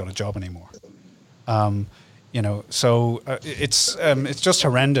hasn't got a job anymore. So it's just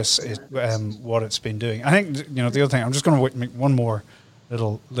horrendous what it's been doing. I think the other thing. I'm just going to make one more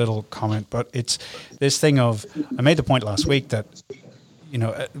little comment, but it's this thing of, I made the point last week that,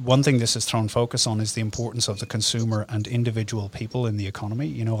 one thing this has thrown focus on is the importance of the consumer and individual people in the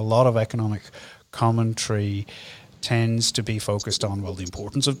economy. A lot of economic commentary tends to be focused on, the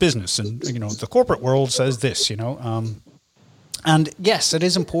importance of business, and the corporate world says this, and yes, it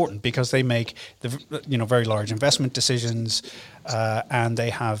is important because they make very large investment decisions, and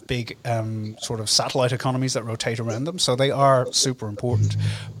they have big sort of satellite economies that rotate around them. So they are super important.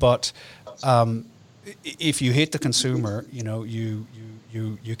 But if you hit the consumer, you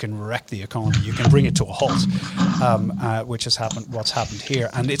can wreck the economy. You can bring it to a halt, which has happened. What's happened here,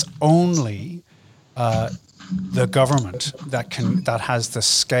 and it's only the government that has the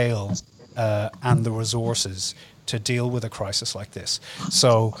scale and the resources to deal with a crisis like this.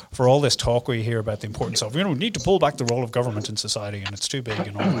 So for all this talk we hear about the importance of, we need to pull back the role of government in society and it's too big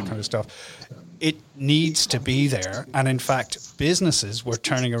and all that kind of stuff, it needs to be there. And in fact, businesses were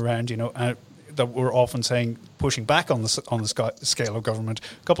turning around, that we're often saying, pushing back on the scale of government.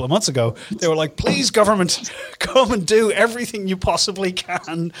 A couple of months ago, they were like, please, government, come and do everything you possibly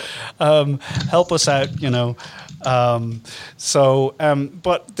can. Help us out,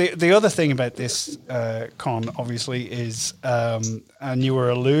 But the other thing about this, Con, obviously, is, and you were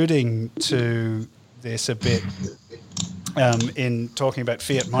alluding to this a bit in talking about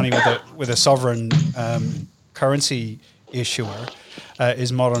fiat money with a sovereign currency issuer,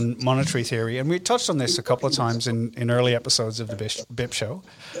 is modern monetary theory. And we touched on this a couple of times in early episodes of the BIP show.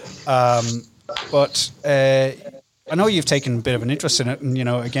 But I know you've taken a bit of an interest in it and,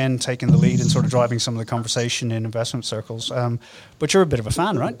 again, taking the lead and sort of driving some of the conversation in investment circles. But you're a bit of a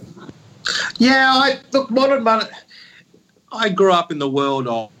fan, right? Yeah, modern money. I grew up in the world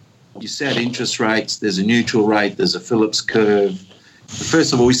of, you said, interest rates. There's a neutral rate. There's a Phillips curve.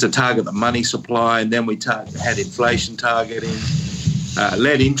 First of all, we used to target the money supply, and then we had inflation targeting.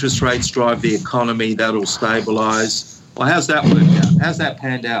 Let interest rates drive the economy. That'll stabilise. Well, how's that worked out? How's that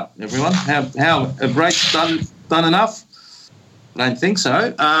panned out, everyone? How have rates done enough? I don't think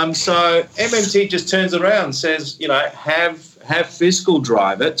so. So MMT just turns around and says, have fiscal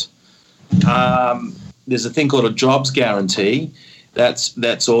drive it. There's a thing called a jobs guarantee.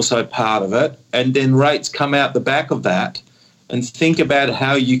 That's also part of it. And then rates come out the back of that. And think about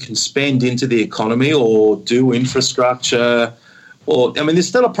how you can spend into the economy or do infrastructure. There's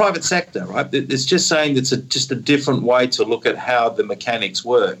still a private sector, right? It's just saying it's just a different way to look at how the mechanics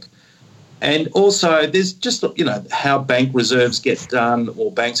work. And also there's just, how bank reserves get done,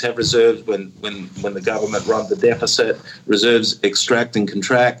 or banks have reserves when the government runs the deficit, reserves extract and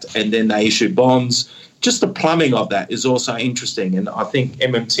contract, and then they issue bonds. Just the plumbing of that is also interesting. And I think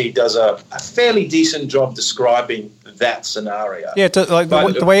MMT does a fairly decent job describing that scenario. Yeah,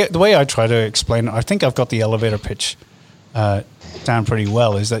 the way I try to explain it, I think I've got the elevator pitch down pretty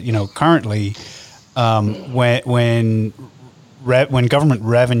well, is that, currently when government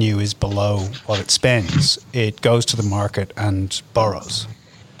revenue is below what it spends, it goes to the market and borrows.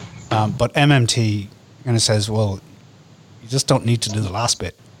 But MMT kind of says, well, you just don't need to do the last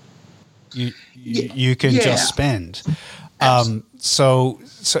bit. You can just spend. So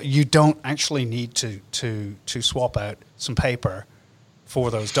you don't actually need to swap out some paper for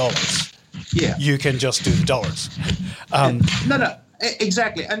those dollars. Yeah, you can just do the dollars. No,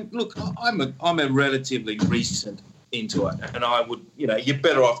 exactly. And look, I'm a relatively recent into it, and I would, you're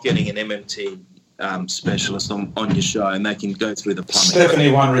better off getting an MMT specialist on your show, and they can go through the plumbing.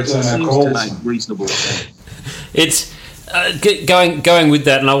 Stephanie won't return our calls. Reasonable. It's going with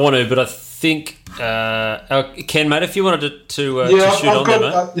that, and I want to, but I think Ken, mate, if you wanted to shoot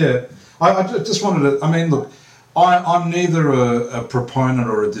on there, mate. I just wanted to. I mean, look, I'm neither a proponent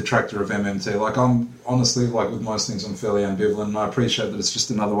or a detractor of MMT. Like, I'm honestly, like with most things, I'm fairly ambivalent, and I appreciate that it's just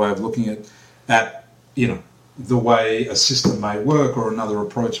another way of looking at the way a system may work, or another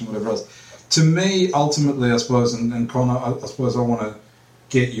approach and whatever else. To me, ultimately, I suppose, and Connor, I suppose I want to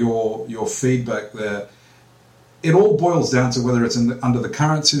get your feedback there. It all boils down to whether it's under the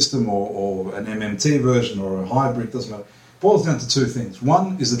current system or an MMT version or a hybrid, doesn't matter. It boils down to two things.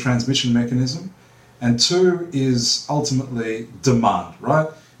 One is the transmission mechanism, and two is ultimately demand, right?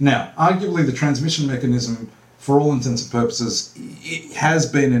 Now, arguably the transmission mechanism, for all intents and purposes, it has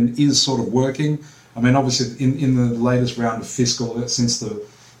been and is sort of working. I mean, obviously, in the latest round of fiscal, since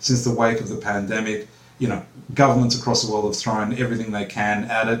the wake of the pandemic, governments across the world have thrown everything they can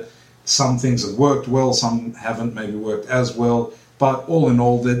at it. Some things have worked well, some haven't maybe worked as well, but all in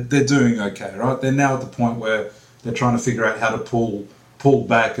all, they're doing okay, right? They're now at the point where they're trying to figure out how to pull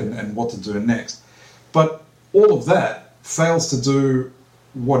back and what to do next. But all of that fails to do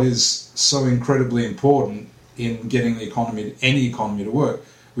what is so incredibly important in getting any economy to work,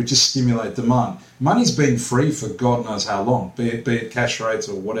 which is stimulate demand. Money's been free for God knows how long, be it cash rates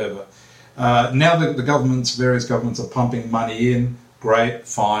or whatever. Now that various governments are pumping money in, great,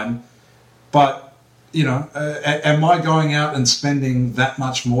 fine. But, am I going out and spending that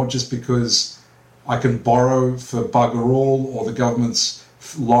much more just because I can borrow for bugger all, or the government's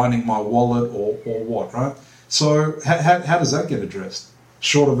lining my wallet, or what, right? So how does that get addressed,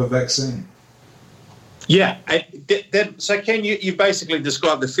 short of a vaccine? Yeah. So, Ken, you basically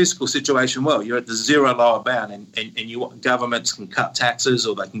described the fiscal situation well. You're at the zero lower bound, and governments can cut taxes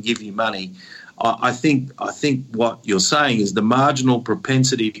or they can give you money. I think what you're saying is the marginal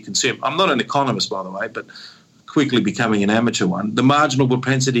propensity to consume. I'm not an economist, by the way, but quickly becoming an amateur one. The marginal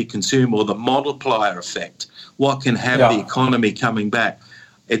propensity to consume, or the multiplier effect, what can have the economy coming back.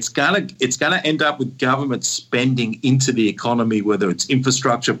 It's gonna end up with government spending into the economy, whether it's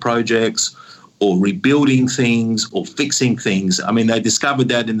infrastructure projects or rebuilding things or fixing things. I mean, they discovered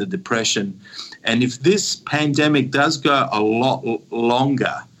that in the Depression. And if this pandemic does go a lot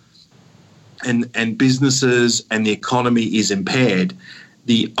longer and businesses and the economy is impaired,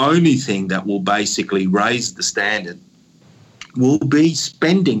 the only thing that will basically raise the standard will be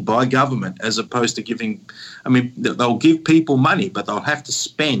spending by government, as opposed to giving. I mean, they'll give people money, but they'll have to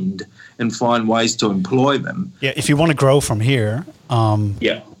spend and find ways to employ them. Yeah, if you want to grow from here,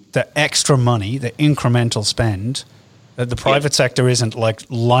 the extra money, the incremental spend, the private sector isn't like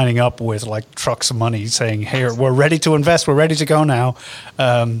lining up with like trucks of money saying, "Here, we're ready to invest, we're ready to go now,"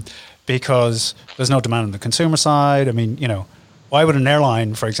 because there's no demand on the consumer side. I mean, why would an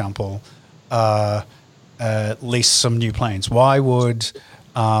airline, for example, lease some new planes? Why would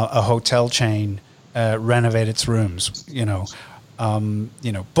a hotel chain renovate its rooms?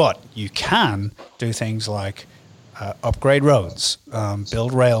 But you can do things like upgrade roads,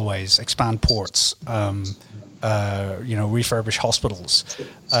 build railways, expand ports, refurbish hospitals,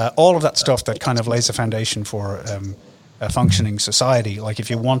 all of that stuff that kind of lays the foundation for a functioning society. Like, if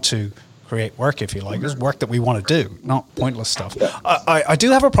you want to create work, if you like, there's work that we want to do, not pointless stuff. I do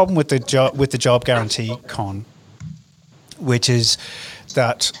have a problem with the job guarantee, Con, which is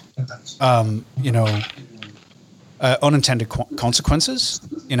that unintended consequences.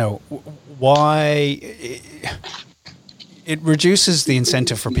 Why it reduces the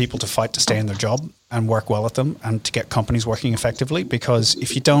incentive for people to fight to stay in their job and work well at them, and to get companies working effectively. Because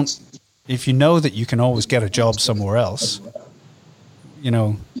if you know that you can always get a job somewhere else,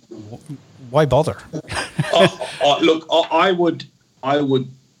 why bother? Look, I would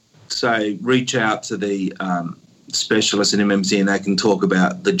say reach out to the specialists in MMT, and they can talk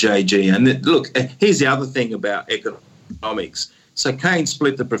about the JG. And look, here's the other thing about economics. So Keynes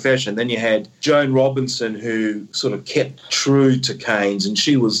split the profession. Then you had Joan Robinson, who sort of kept true to Keynes, and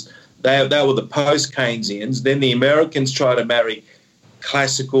they were the post-Keynesians. Then the Americans tried to marry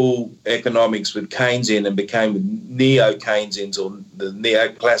classical economics with Keynesian and became neo-Keynesians, or the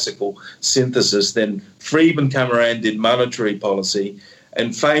neoclassical synthesis. Then Friedman came around and did monetary policy.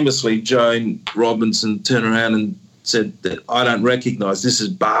 And famously, Joan Robinson turned around and said that I don't recognise this is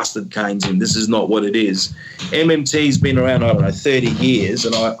bastard Keynesian. This is not what it is. MMT's been around, 30 years,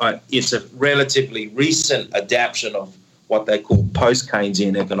 and it's a relatively recent adaptation of what they call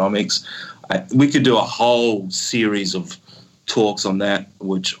post-Keynesian economics. We could do a whole series of talks on that,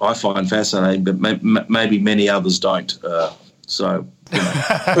 which I find fascinating, but maybe many others don't. But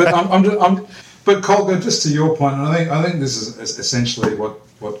Colga, just to your point, and I think this is essentially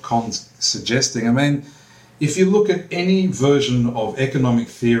what Con's suggesting. I mean, if you look at any version of economic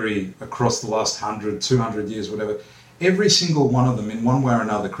theory across the last 100, 200 years, whatever, every single one of them in one way or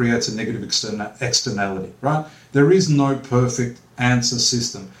another creates a negative externality, right? There is no perfect answer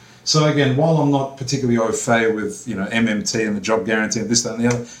system. So again, while I'm not particularly au fait with MMT and the job guarantee and this, that and the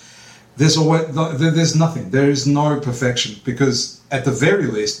other, there's nothing. There is no perfection, because at the very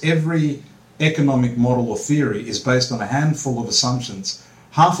least, every economic model or theory is based on a handful of assumptions,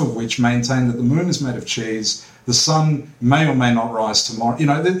 half of which maintain that the moon is made of cheese, the sun may or may not rise tomorrow.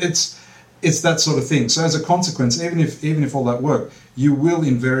 It's that sort of thing. So as a consequence, even if all that worked, you will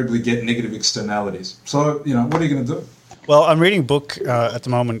invariably get negative externalities. So, what are you going to do? Well, I'm reading a book at the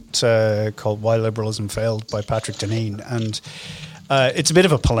moment called Why Liberalism Failed by Patrick Deneen, and it's a bit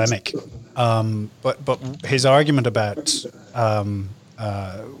of a polemic. But his argument about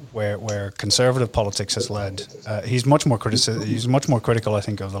where conservative politics has led, he's much more critical, I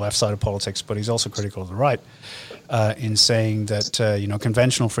think, of the left side of politics, but he's also critical of the right, in saying that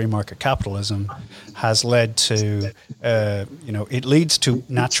conventional free market capitalism has led to it leads to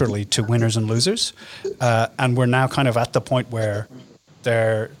naturally to winners and losers, and we're now kind of at the point where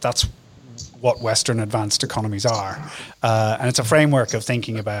that's what Western advanced economies are, and it's a framework of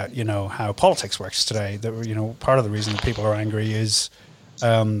thinking about how politics works today. That part of the reason that people are angry is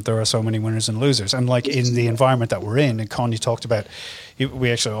there are so many winners and losers, and like in the environment that we're in. And Con, you talked about,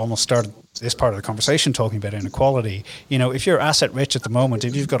 we actually almost started this part of the conversation talking about inequality. If you're asset rich at the moment,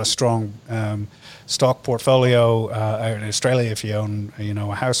 if you've got a strong stock portfolio in Australia, if you own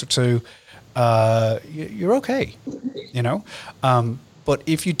a house or two, you're okay. But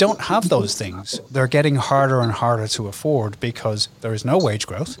if you don't have those things, they're getting harder and harder to afford because there is no wage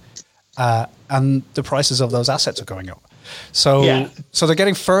growth, and the prices of those assets are going up. So they're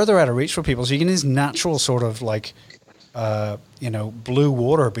getting further out of reach for people. So you get this natural sort of like, blue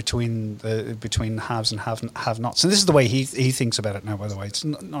water between haves and have-nots. And this is the way he thinks about it now, by the way. It's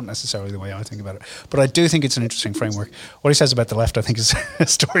not necessarily the way I think about it. But I do think it's an interesting framework. What he says about the left, I think, is a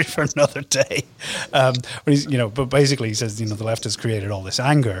story for another day. But basically he says, the left has created all this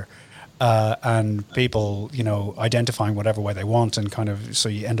anger, and people, identifying whatever way they want, and kind of, so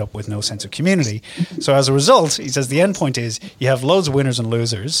you end up with no sense of community. So as a result, he says the end point is you have loads of winners and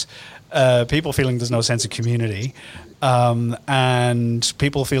losers, people feeling there's no sense of community, and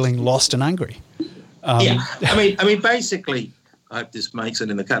people feeling lost and angry. I mean, basically, I hope this makes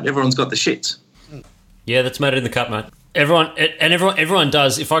it in the cut. Everyone's got the shits. Yeah, that's made it in the cut, mate. Everyone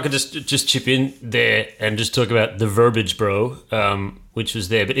does. If I could just chip in there and just talk about the verbiage, bro, which was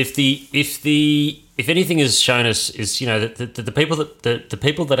there. But if anything has shown us is the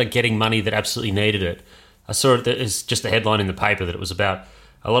people that are getting money that absolutely needed it. I saw it as just a headline in the paper that it was about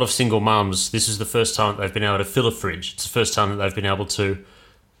a lot of single mums. This is the first time that they've been able to fill a fridge. It's the first time that they've been able to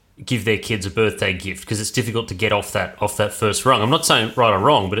give their kids a birthday gift, because it's difficult to get off that first rung. I'm not saying right or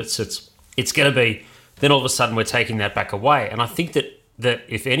wrong, but it's going to be. Then all of a sudden we're taking that back away, and I think that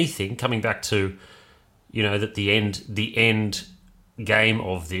if anything, coming back to that the end game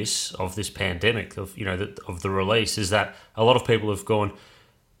of this pandemic, of the release, is that a lot of people have gone,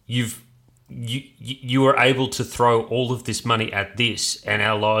 you were able to throw all of this money at this, and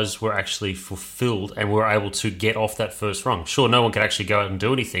our lives were actually fulfilled, and we're able to get off that first rung. Sure, no one can actually go out and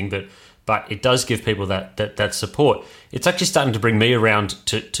do anything, but it does give people that support. It's actually starting to bring me around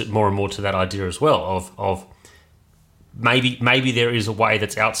to more and more to that idea as well of maybe there is a way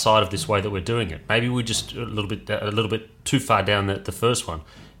that's outside of this way that we're doing it. Maybe we're just a little bit too far down the first one,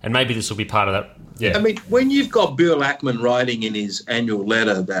 and maybe this will be part of that. Yeah. I mean, when you've got Bill Ackman writing in his annual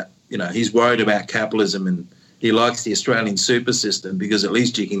letter that he's worried about capitalism and he likes the Australian super system because at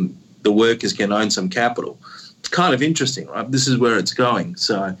least the workers can own some capital. It's kind of interesting, right? This is where it's going.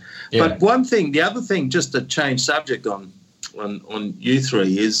 So, yeah. But the other thing, just to change subject on you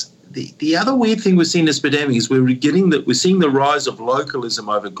three, is the other weird thing we're seeing this pandemic is we're seeing the rise of localism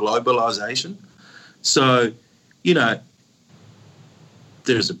over globalization. So,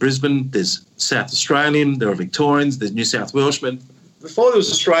 there's a Brisbane, there's South Australian, there are Victorians, there's New South Welshmen. Before there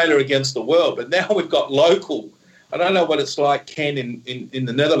was Australia against the world, but now we've got local. I don't know what it's like, Ken, in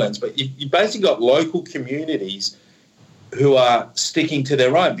the Netherlands, but you basically got local communities who are sticking to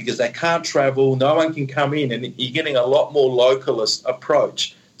their own because they can't travel, no one can come in, and you're getting a lot more localist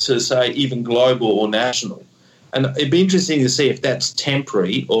approach to, say, even global or national. And it'd be interesting to see if that's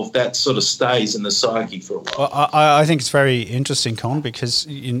temporary or if that sort of stays in the psyche for a while. Well, I think it's very interesting, Con, because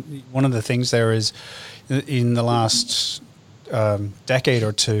one of the things there is in the last decade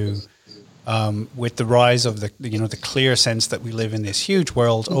or two, with the rise of the clear sense that we live in this huge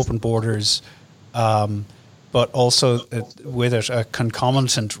world, open borders, but also with it a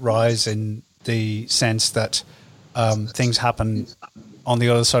concomitant rise in the sense that things happen on the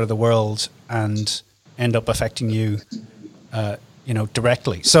other side of the world and end up affecting you,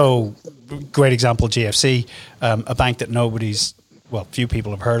 directly. So, great example, GFC, a bank that few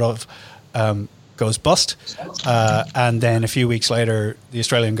people have heard of, goes bust, and then a few weeks later, the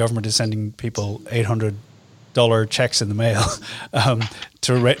Australian government is sending people $800 checks in the mail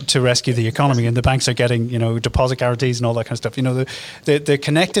to rescue the economy, and the banks are getting deposit guarantees and all that kind of stuff. The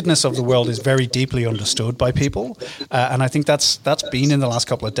connectedness of the world is very deeply understood by people, and I think that's been in the last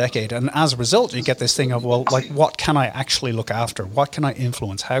couple of decades. And as a result, you get this thing of what can I actually look after? What can I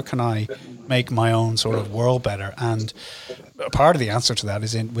influence? How can I make my own sort of world better? And part of the answer to that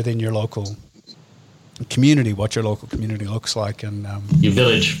is within your local community, what your local community looks like, and your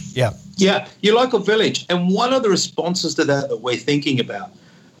village. Yeah, your local village. And one of the responses to that we're thinking about,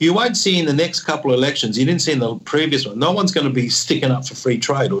 you won't see in the next couple of elections, you didn't see in the previous one, no one's going to be sticking up for free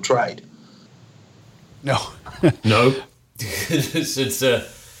trade or trade. No.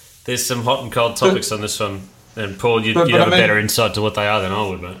 There's some hot and cold topics on this one, and Paul, you'd have a better insight to what they are than I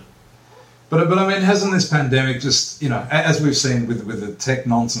would, mate. But I mean, hasn't this pandemic just, as we've seen with the tech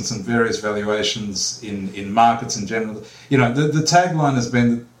nonsense and various valuations in markets in general, the tagline has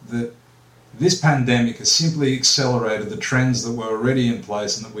been that this pandemic has simply accelerated the trends that were already in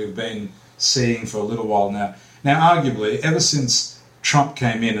place and that we've been seeing for a little while now. Now, arguably, ever since Trump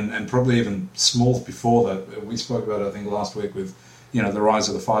came in, and probably even Smalls before that, we spoke about it, I think, last week with, the rise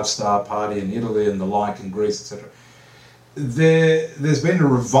of the five-star party in Italy and the like in Greece, etc. There's been a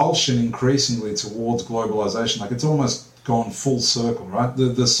revulsion increasingly towards globalization. Like, it's almost gone full circle, right?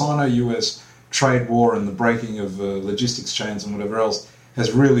 The Sino-US trade war and the breaking of logistics chains and whatever else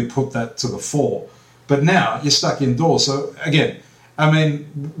has really put that to the fore. But now you're stuck indoors. So again, I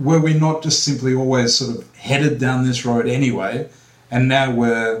mean, were we not just simply always sort of headed down this road anyway, and now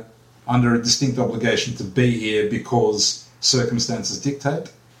we're under a distinct obligation to be here because circumstances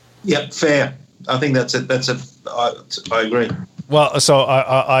dictate? Yep, fair. I think I agree. Well, so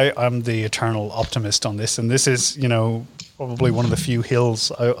I'm the eternal optimist on this, and this is, probably one of the few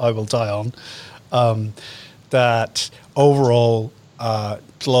hills I will die on, that overall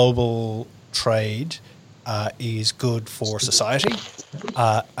global trade is good for society,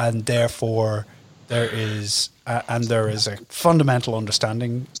 and therefore there is a fundamental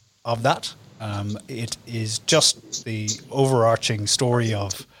understanding of that. It is just the overarching story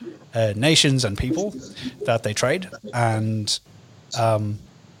of nations and people that they trade, and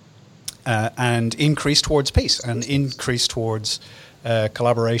increase towards peace and increase towards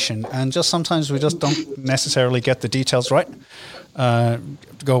collaboration. And just sometimes we just don't necessarily get the details right.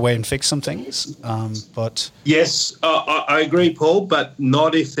 Go away and fix some things. But yes, I agree, Paul, but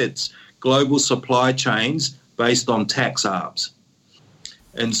not if it's global supply chains based on tax arbs.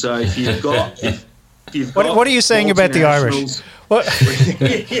 And so if you've got... What are you saying about the Irish? What? I think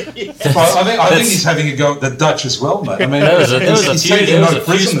he's having a go at the Dutch as well, mate. I mean, there was a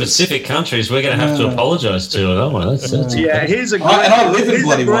few specific countries we're going to have to apologise to. Here's a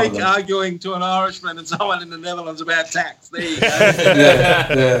Greek arguing to an Irishman and someone in the Netherlands about tax. There you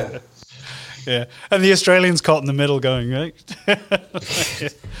go. Yeah. And the Australians caught in the middle going, right?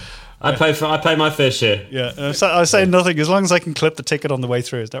 I pay my fair share. Yeah, so I say nothing as long as I can clip the ticket on the way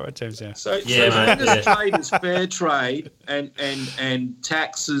through. Is that right, James? Yeah. So trade is fair trade, and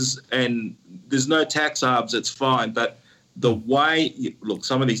taxes, and there's no tax arbs. It's fine, but the way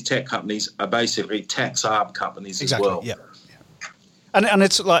some of these tech companies are basically tax arb companies as well. Yeah. And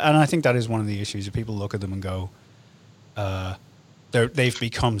it's like, and I think that is one of the issues. If people look at them and go, they've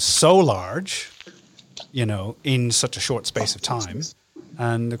become so large, in such a short space of time.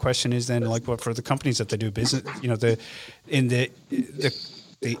 And the question is then, like, what for the companies that they do business, in the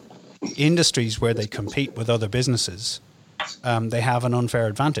industries where they compete with other businesses, they have an unfair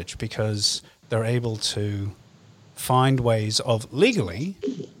advantage because they're able to find ways of legally,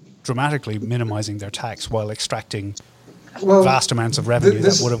 dramatically minimizing their tax while extracting vast amounts of revenue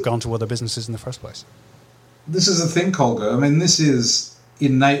that would have gone to other businesses in the first place. This is the thing, Colger. I mean, this is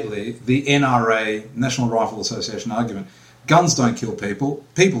innately the NRA, National Rifle Association argument. Guns don't kill people,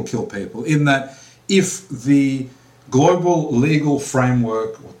 people kill people, in that if the global legal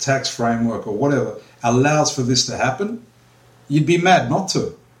framework or tax framework or whatever allows for this to happen, you'd be mad not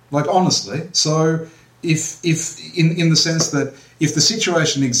to. Like, honestly. So if in the sense that if the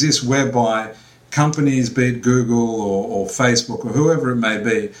situation exists whereby companies, be it Google or Facebook or whoever it may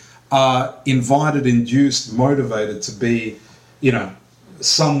be, are invited, induced, motivated to be,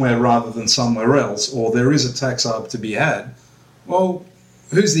 somewhere rather than somewhere else, or there is a tax arb to be had, well,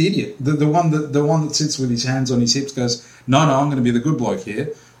 who's the idiot? The one that sits with his hands on his hips goes, no, I'm going to be the good bloke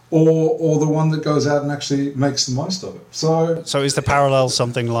here, or the one that goes out and actually makes the most of it. So is the parallel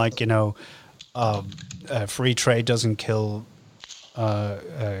something like, free trade doesn't kill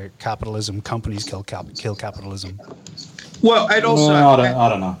capitalism, companies kill capitalism? Well, and also I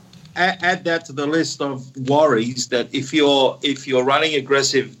don't know. Add that to the list of worries that if you're running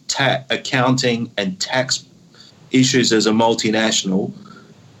aggressive accounting and tax issues as a multinational,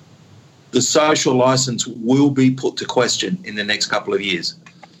 the social license will be put to question in the next couple of years.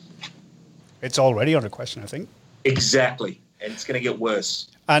 It's already under question, I think. Exactly, and it's going to get worse.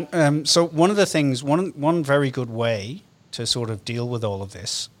 And so one of the things, one very good way to sort of deal with all of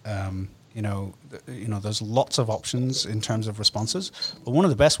this, there's lots of options in terms of responses, but one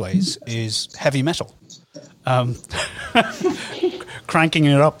of the best ways is heavy metal, cranking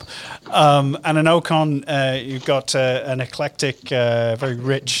it up. And in Ocon, you've got an eclectic, very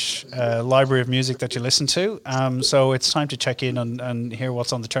rich library of music that you listen to. So it's time to check in and hear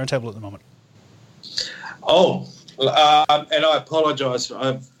what's on the turntable at the moment. And I apologise.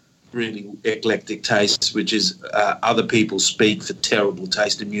 really eclectic tastes, which is other people speak for terrible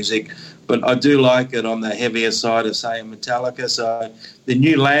taste in music. But I do like it on the heavier side of, say, Metallica. So the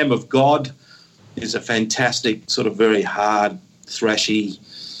new Lamb of God is a fantastic sort of very hard, thrashy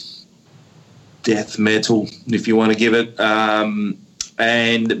death metal, if you want to give it.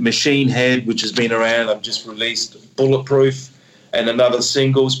 And Machine Head, which has been around, I've just released Bulletproof, and another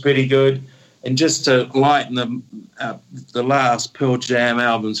single's pretty good. And just to lighten the last Pearl Jam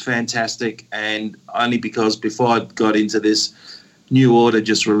album's fantastic, and only because before I got into this, New Order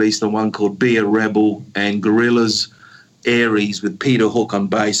just released the one called Be a Rebel, and Gorillaz Aries with Peter Hook on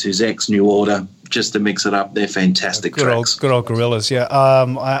bass, who's ex-New Order, just to mix it up. They're fantastic tracks. Good old Gorillaz, yeah.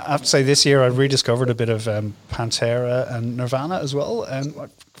 I have to say this year I rediscovered a bit of Pantera and Nirvana as well, and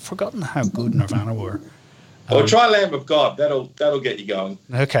I've forgotten how good Nirvana were. Well, try Lamb of God. That'll get you going.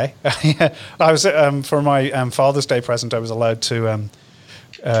 Okay. Yeah. I was for my Father's Day present, I was allowed to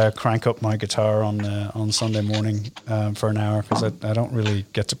crank up my guitar on Sunday morning for an hour, because I don't really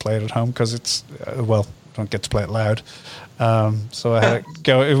get to play it at home, because it's don't get to play it loud. So I had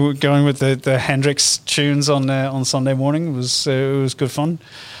to going with the Hendrix tunes on Sunday morning. It was good fun.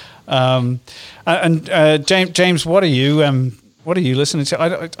 James, what are you listening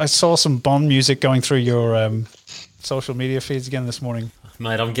to? I saw some Bond music going through your social media feeds again this morning.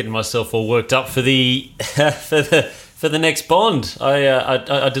 Mate, I'm getting myself all worked up for the for the next Bond.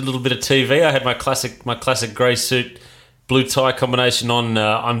 I did a little bit of TV. I had my classic grey suit, blue tie combination on.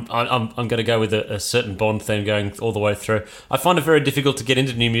 I'm going to go with a certain Bond theme going all the way through. I find it very difficult to get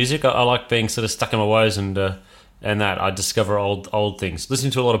into new music. I like being sort of stuck in my ways and that I discover old things.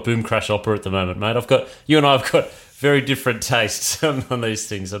 Listening to a lot of Boom Crash opera at the moment, mate. You and I have got very different tastes on these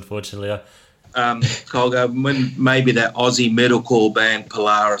things, unfortunately. Colgo, when maybe that Aussie metalcore band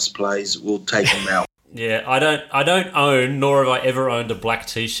Polaris plays, we'll take them out. Yeah, I don't own, nor have I ever owned a black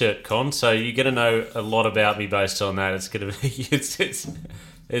T-shirt, Con. So you're going to know a lot about me based on that. It's going to be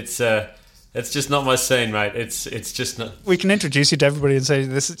it's just not my scene, mate. It's just not. We can introduce you to everybody and say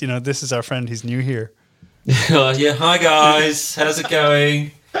this is our friend. He's new here. Oh, yeah, hi guys. How's it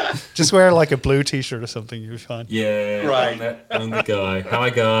going? Just wear like a blue T-shirt or something. You'll be fine. Yeah, right. I'm the guy. Hi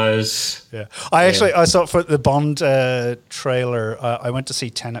guys. Yeah, I saw for the Bond trailer. I went to see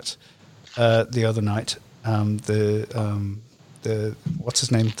Tenet the other night. The what's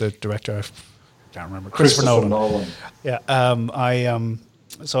his name? The director, I can't remember. Christopher Nolan. Yeah.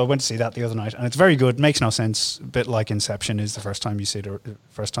 So I went to see that the other night, and it's very good. Makes no sense. A bit like Inception is the first time you see it, or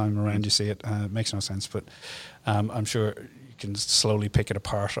first time around you see it. Makes no sense, but I'm sure you can slowly pick it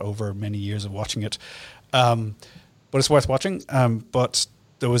apart over many years of watching it. But it's worth watching. But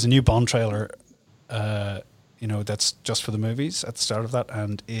there was a new Bond trailer, that's just for the movies at the start of that,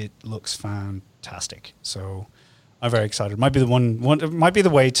 and it looks fantastic. So I'm very excited. Might be the one. It might be the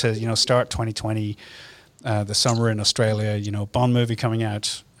way to start 2020. The summer in Australia, Bond movie coming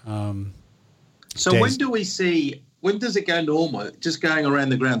out. So when does it go normal? Just going around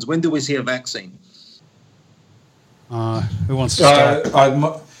the grounds. When do we see a vaccine? Who wants to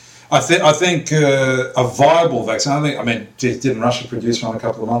start? I think a viable vaccine. Didn't Russia produce one a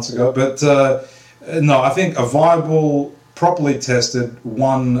couple of months ago? But no, I think a viable, properly tested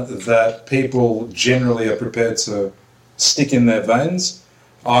one that people generally are prepared to stick in their veins.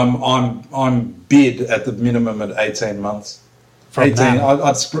 I'm bid at the minimum at 18 months. From 18. now?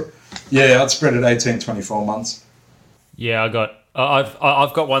 I'd spread it 18, 24 months. Yeah,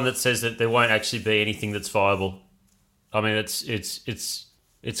 I've got one that says that there won't actually be anything that's viable. I mean, it's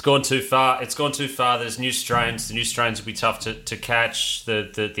gone too far. It's gone too far. There's new strains. The new strains will be tough to catch.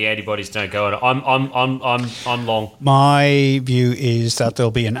 The antibodies don't go. I'm long. My view is that there'll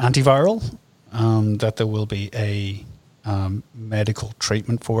be an antiviral, that there will be a medical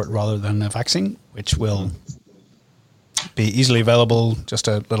treatment for it rather than a vaccine, which will be easily available, just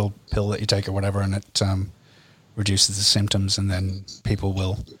a little pill that you take or whatever, and it reduces the symptoms, and then people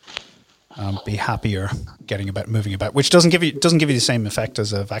will be happier moving about, which doesn't give you the same effect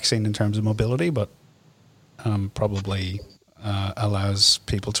as a vaccine in terms of mobility, but probably allows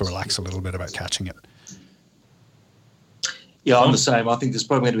people to relax a little bit about catching it. Yeah, I'm the same. I think there's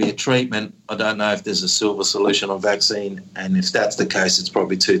probably going to be a treatment. I don't know if there's a silver solution on vaccine, and if that's the case, it's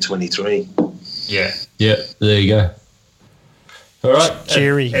probably 2023. Yeah. There you go. All right,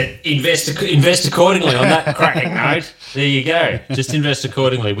 cheery. Invest accordingly on that cracking note. There you go. Just invest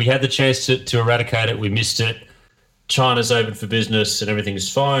accordingly. We had the chance to eradicate it. We missed it. China's open for business, and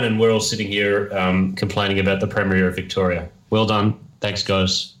everything's fine. And we're all sitting here complaining about the Premier of Victoria. Well done. Thanks,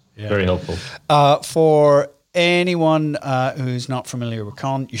 guys. Yeah. Very helpful. For anyone who's not familiar with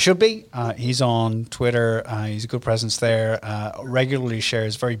Con, you should be. He's on Twitter. He's a good presence there. Regularly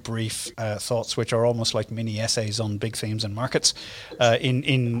shares very brief thoughts, which are almost like mini essays on big themes and markets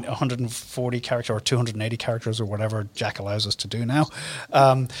in 140 characters or 280 characters or whatever Jack allows us to do now.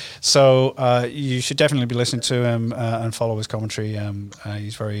 So you should definitely be listening to him and follow his commentary.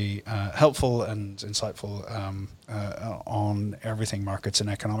 He's very helpful and insightful on everything markets and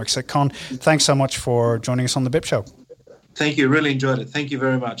economics. Con, thanks so much for joining us on the BIP Show. Thank you. Really enjoyed it. Thank you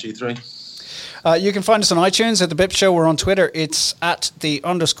very much, E3. You can find us on iTunes at The BIP Show. We're on Twitter. It's at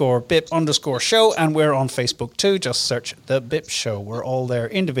 @the_BIP_show. And we're on Facebook too. Just search The BIP Show. We're all there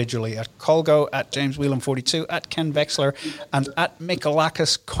individually at Colgo, at James Whelan42, at Ken Vexler, and at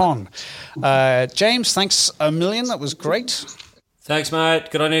Michalakis Con. James, thanks a million. That was great. Thanks, mate.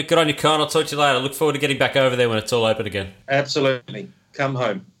 Good on you. Good on you, Con. I'll talk to you later. Look forward to getting back over there when it's all open again. Absolutely. Come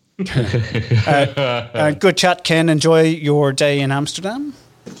home. Good chat, Ken. Enjoy your day in Amsterdam.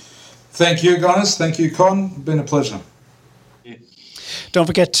 Thank you, guys. Thank you, Con. Been a pleasure. Yeah. Don't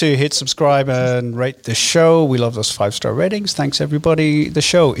forget to hit subscribe and rate the show. We love those 5-star ratings. Thanks, everybody. The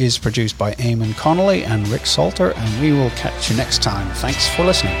show is produced by Eamon Connolly and Rick Salter, and we will catch you next time. Thanks for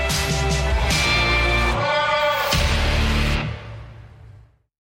listening.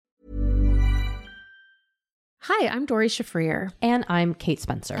 Hi, I'm Dori Shafrir. And I'm Kate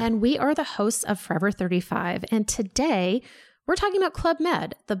Spencer. And we are the hosts of Forever 35. And today, we're talking about Club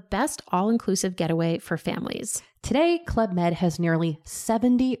Med, the best all-inclusive getaway for families. Today, Club Med has nearly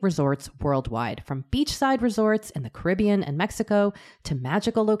 70 resorts worldwide, from beachside resorts in the Caribbean and Mexico, to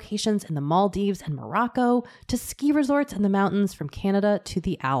magical locations in the Maldives and Morocco, to ski resorts in the mountains from Canada to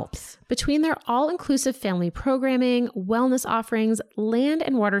the Alps. Between their all-inclusive family programming, wellness offerings, land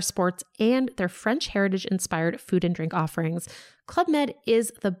and water sports, and their French heritage-inspired food and drink offerings, Club Med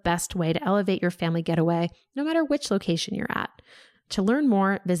is the best way to elevate your family getaway, no matter which location you're at. To learn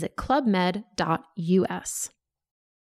more, visit clubmed.us.